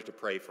in order to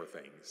pray for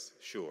things,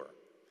 sure.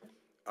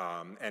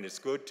 And it's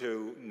good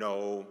to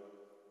know,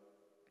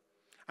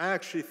 I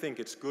actually think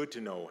it's good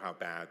to know how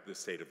bad the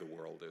state of the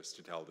world is,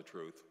 to tell the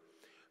truth.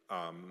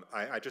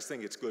 I just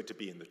think it's good to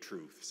be in the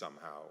truth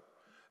somehow.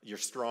 You're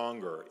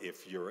stronger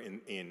if you're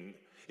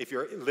if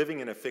you're living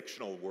in a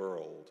fictional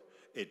world,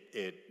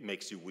 it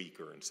makes you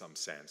weaker in some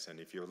sense. And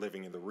if you're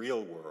living in the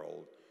real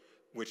world,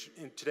 which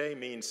today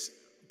means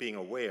being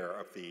aware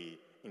of the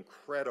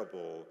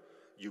incredible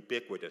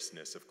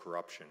ubiquitousness of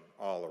corruption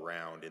all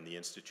around in the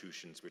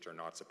institutions which are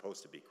not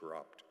supposed to be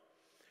corrupt.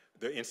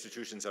 The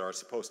institutions that are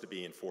supposed to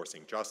be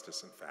enforcing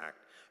justice, in fact,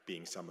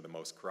 being some of the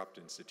most corrupt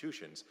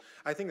institutions.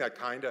 I think that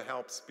kind of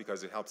helps,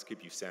 because it helps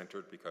keep you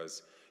centered,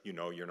 because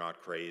you're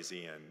not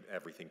crazy and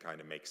everything kind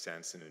of makes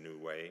sense in a new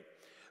way.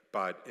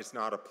 But it's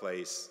not a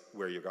place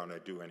where you're going to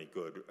do any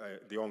good.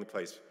 The only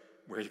place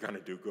where you're going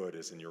to do good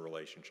is in your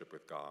relationship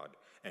with God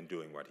and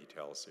doing what he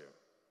tells you.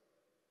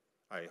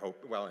 I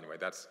hope, well, anyway,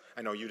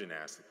 I know you didn't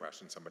ask the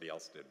question, somebody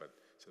else did,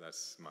 so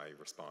that's my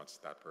response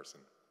to that person.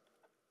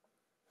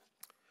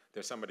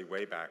 There's somebody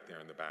way back there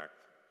in the back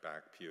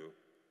pew.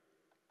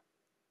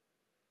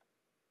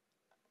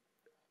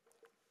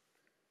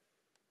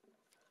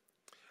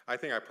 I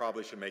think I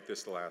probably should make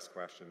this the last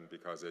question,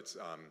 because it's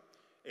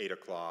 8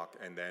 o'clock,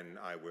 and then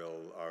I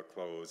will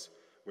close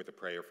with a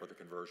prayer for the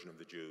conversion of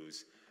the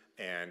Jews.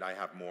 And I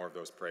have more of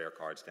those prayer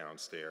cards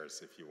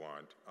downstairs if you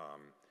want.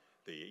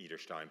 The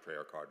Ederstein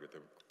prayer card with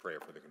the prayer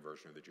for the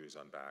conversion of the Jews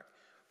on back.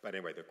 But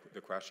anyway, the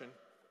question?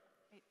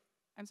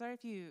 I'm sorry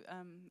if you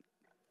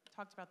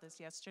talked about this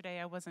yesterday.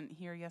 I wasn't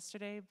here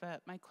yesterday,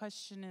 but my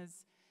question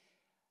is,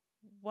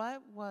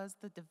 what was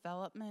the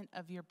development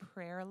of your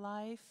prayer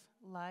life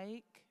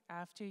like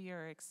after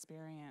your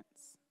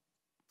experience?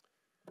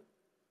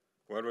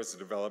 What was the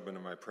development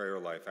of my prayer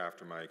life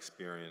after my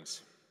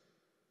experience?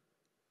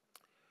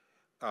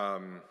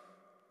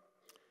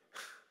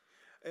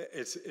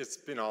 It's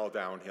been all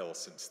downhill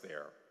since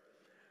there.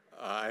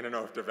 I don't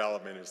know if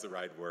development is the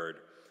right word.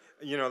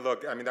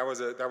 Look, I mean, that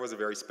was a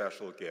very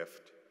special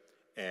gift,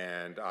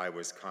 and I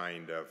was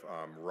kind of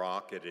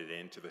rocketed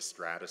into the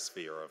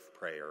stratosphere of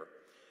prayer.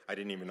 I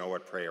didn't even know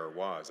what prayer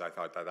was. I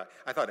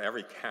thought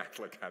every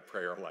Catholic had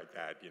prayer like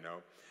that,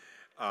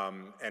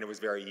 and it was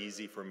very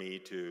easy for me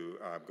to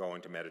go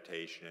into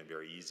meditation, and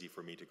very easy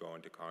for me to go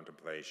into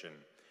contemplation.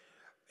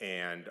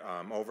 And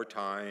over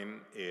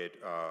time, it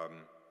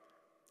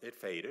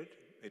faded.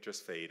 It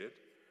just faded.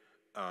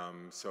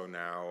 So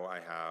now I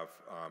have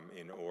I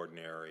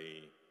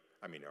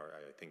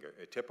think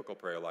a typical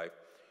prayer life.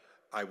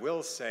 I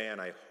will say,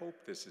 and I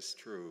hope this is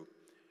true,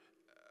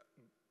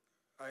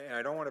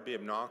 I don't want to be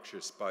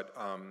obnoxious, but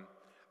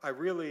I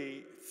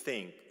really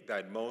think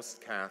that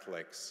most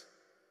Catholics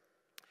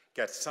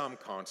get some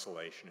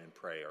consolation in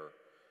prayer.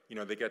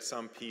 They get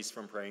some peace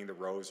from praying the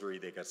rosary,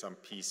 they get some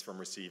peace from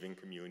receiving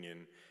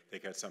communion, they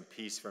get some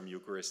peace from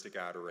Eucharistic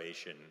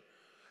adoration.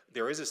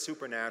 There is a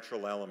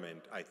supernatural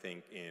element, I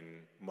think,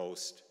 in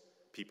most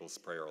people's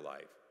prayer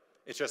life.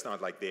 It's just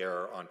not like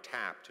they're on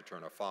tap to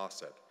turn a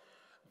faucet.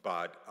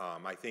 But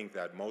I think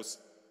that most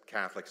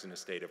Catholics in a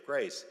state of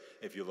grace,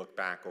 if you look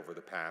back over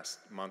the past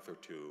month or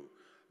two,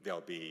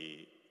 there'll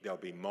be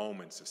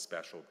moments of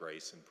special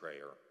grace and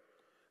prayer.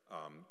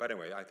 But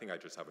anyway, I think I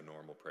just have a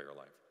normal prayer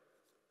life.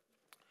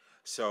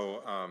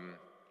 So,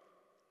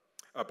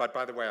 but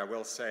by the way, I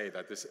will say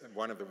that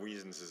one of the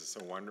reasons this is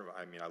so wonderful,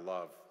 I mean, I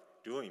love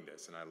doing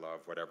this, and I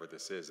love whatever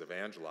this is,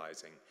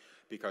 evangelizing,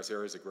 because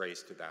there is a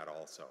grace to that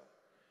also.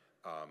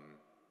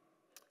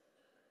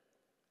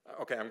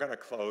 Okay, I'm going to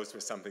close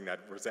with something that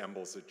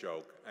resembles a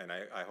joke, and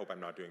I hope I'm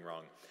not doing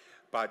wrong.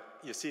 But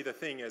you see, the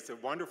thing is, the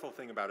wonderful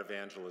thing about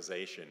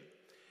evangelization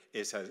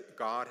is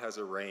God has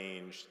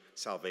arranged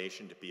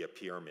salvation to be a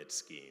pyramid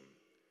scheme,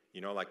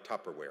 like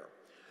Tupperware.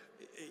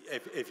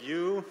 If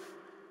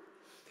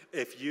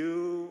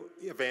you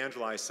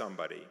evangelize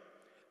somebody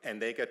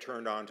and they get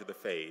turned on to the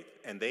faith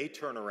and they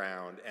turn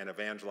around and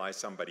evangelize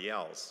somebody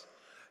else,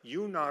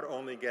 you not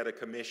only get a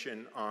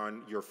commission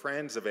on your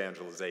friend's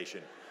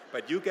evangelization,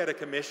 but you get a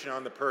commission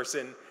on the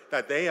person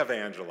that they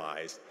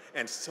evangelized,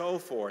 and so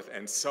forth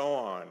and so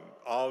on,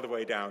 all the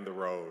way down the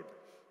road.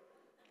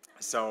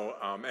 So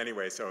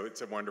anyway, so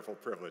it's a wonderful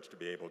privilege to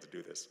be able to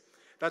do this.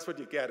 That's what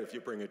you get if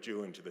you bring a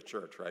Jew into the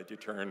church, right? You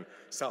turn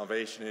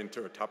salvation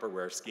into a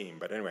Tupperware scheme.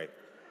 But anyway.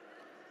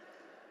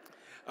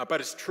 But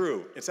it's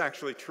true. It's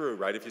actually true,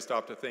 right? If you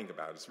stop to think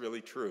about it, it's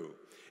really true.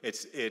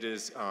 It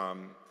is,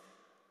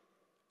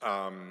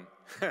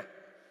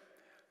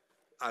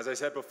 as I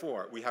said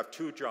before, we have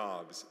two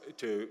jobs: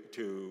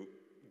 to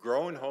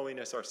grow in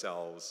holiness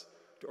ourselves,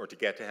 or to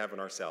get to heaven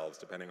ourselves,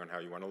 depending on how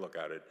you want to look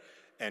at it,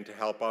 and to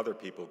help other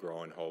people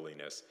grow in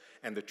holiness.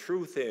 And the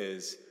truth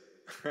is,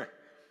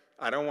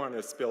 I don't want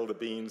to spill the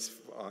beans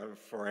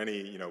for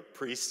any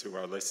priests who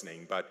are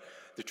listening, but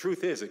the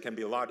truth is it can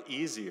be a lot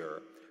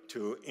easier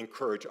to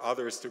encourage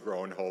others to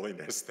grow in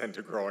holiness than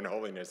to grow in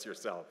holiness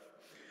yourself.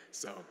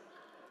 So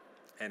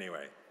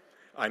anyway,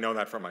 I know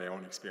that from my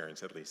own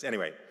experience at least.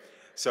 Anyway,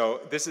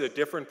 so this is a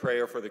different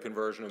prayer for the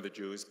conversion of the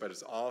Jews, but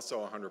it's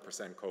also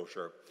 100%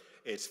 kosher.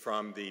 It's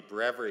from the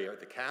breviary,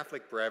 the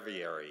Catholic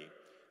breviary,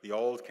 the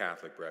old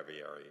Catholic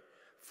breviary,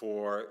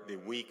 for the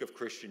week of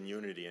Christian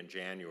unity in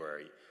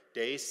January.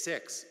 Day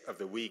 6 of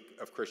the week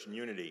of Christian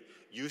unity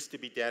used to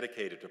be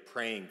dedicated to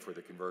praying for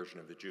the conversion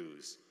of the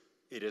Jews.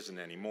 It isn't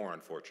anymore,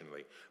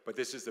 unfortunately, but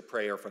this is the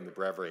prayer from the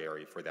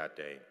breviary for that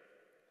day.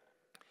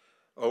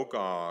 O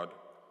God,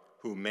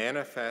 who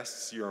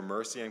manifests your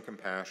mercy and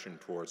compassion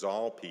towards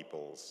all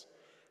peoples,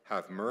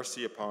 have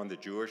mercy upon the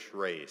Jewish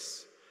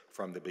race,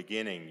 from the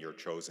beginning your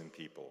chosen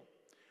people.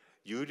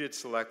 You did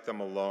select them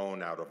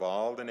alone out of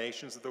all the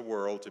nations of the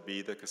world to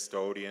be the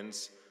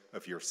custodians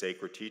of your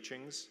sacred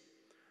teachings.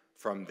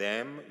 From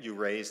them you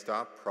raised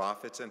up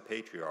prophets and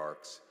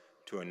patriarchs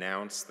to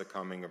announce the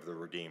coming of the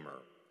Redeemer.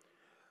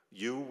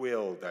 You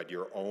willed that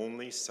your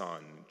only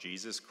Son,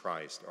 Jesus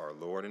Christ, our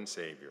Lord and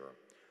Savior,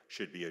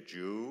 should be a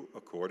Jew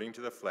according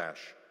to the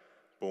flesh,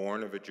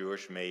 born of a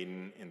Jewish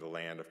maiden in the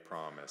land of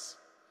promise.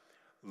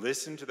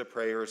 Listen to the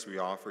prayers we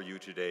offer you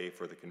today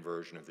for the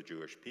conversion of the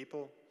Jewish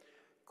people.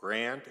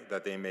 Grant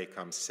that they may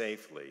come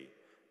safely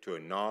to a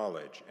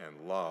knowledge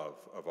and love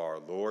of our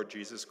Lord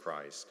Jesus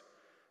Christ,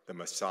 the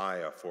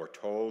Messiah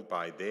foretold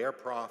by their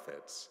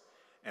prophets,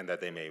 and that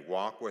they may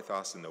walk with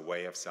us in the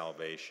way of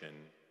salvation.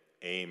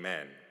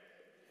 Amen.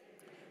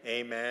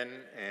 Amen,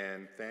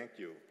 and thank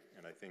you.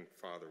 And I think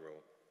Father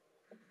will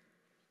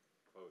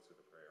close with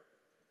a prayer.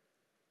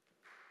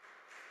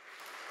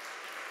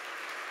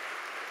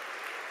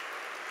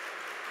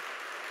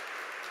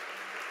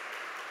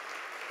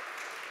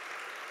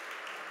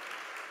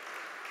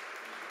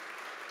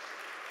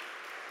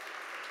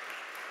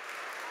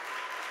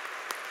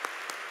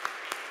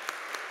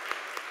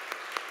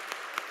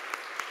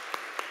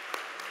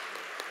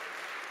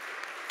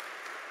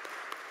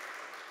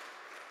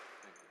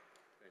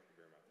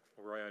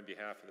 Roy, on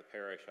behalf of the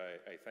parish,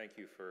 I thank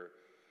you for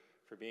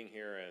being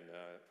here and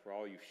for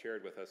all you've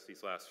shared with us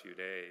these last few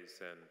days.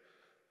 And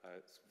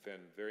it's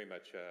been very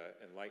much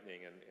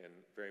enlightening and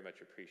very much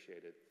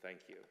appreciated. Thank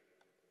you.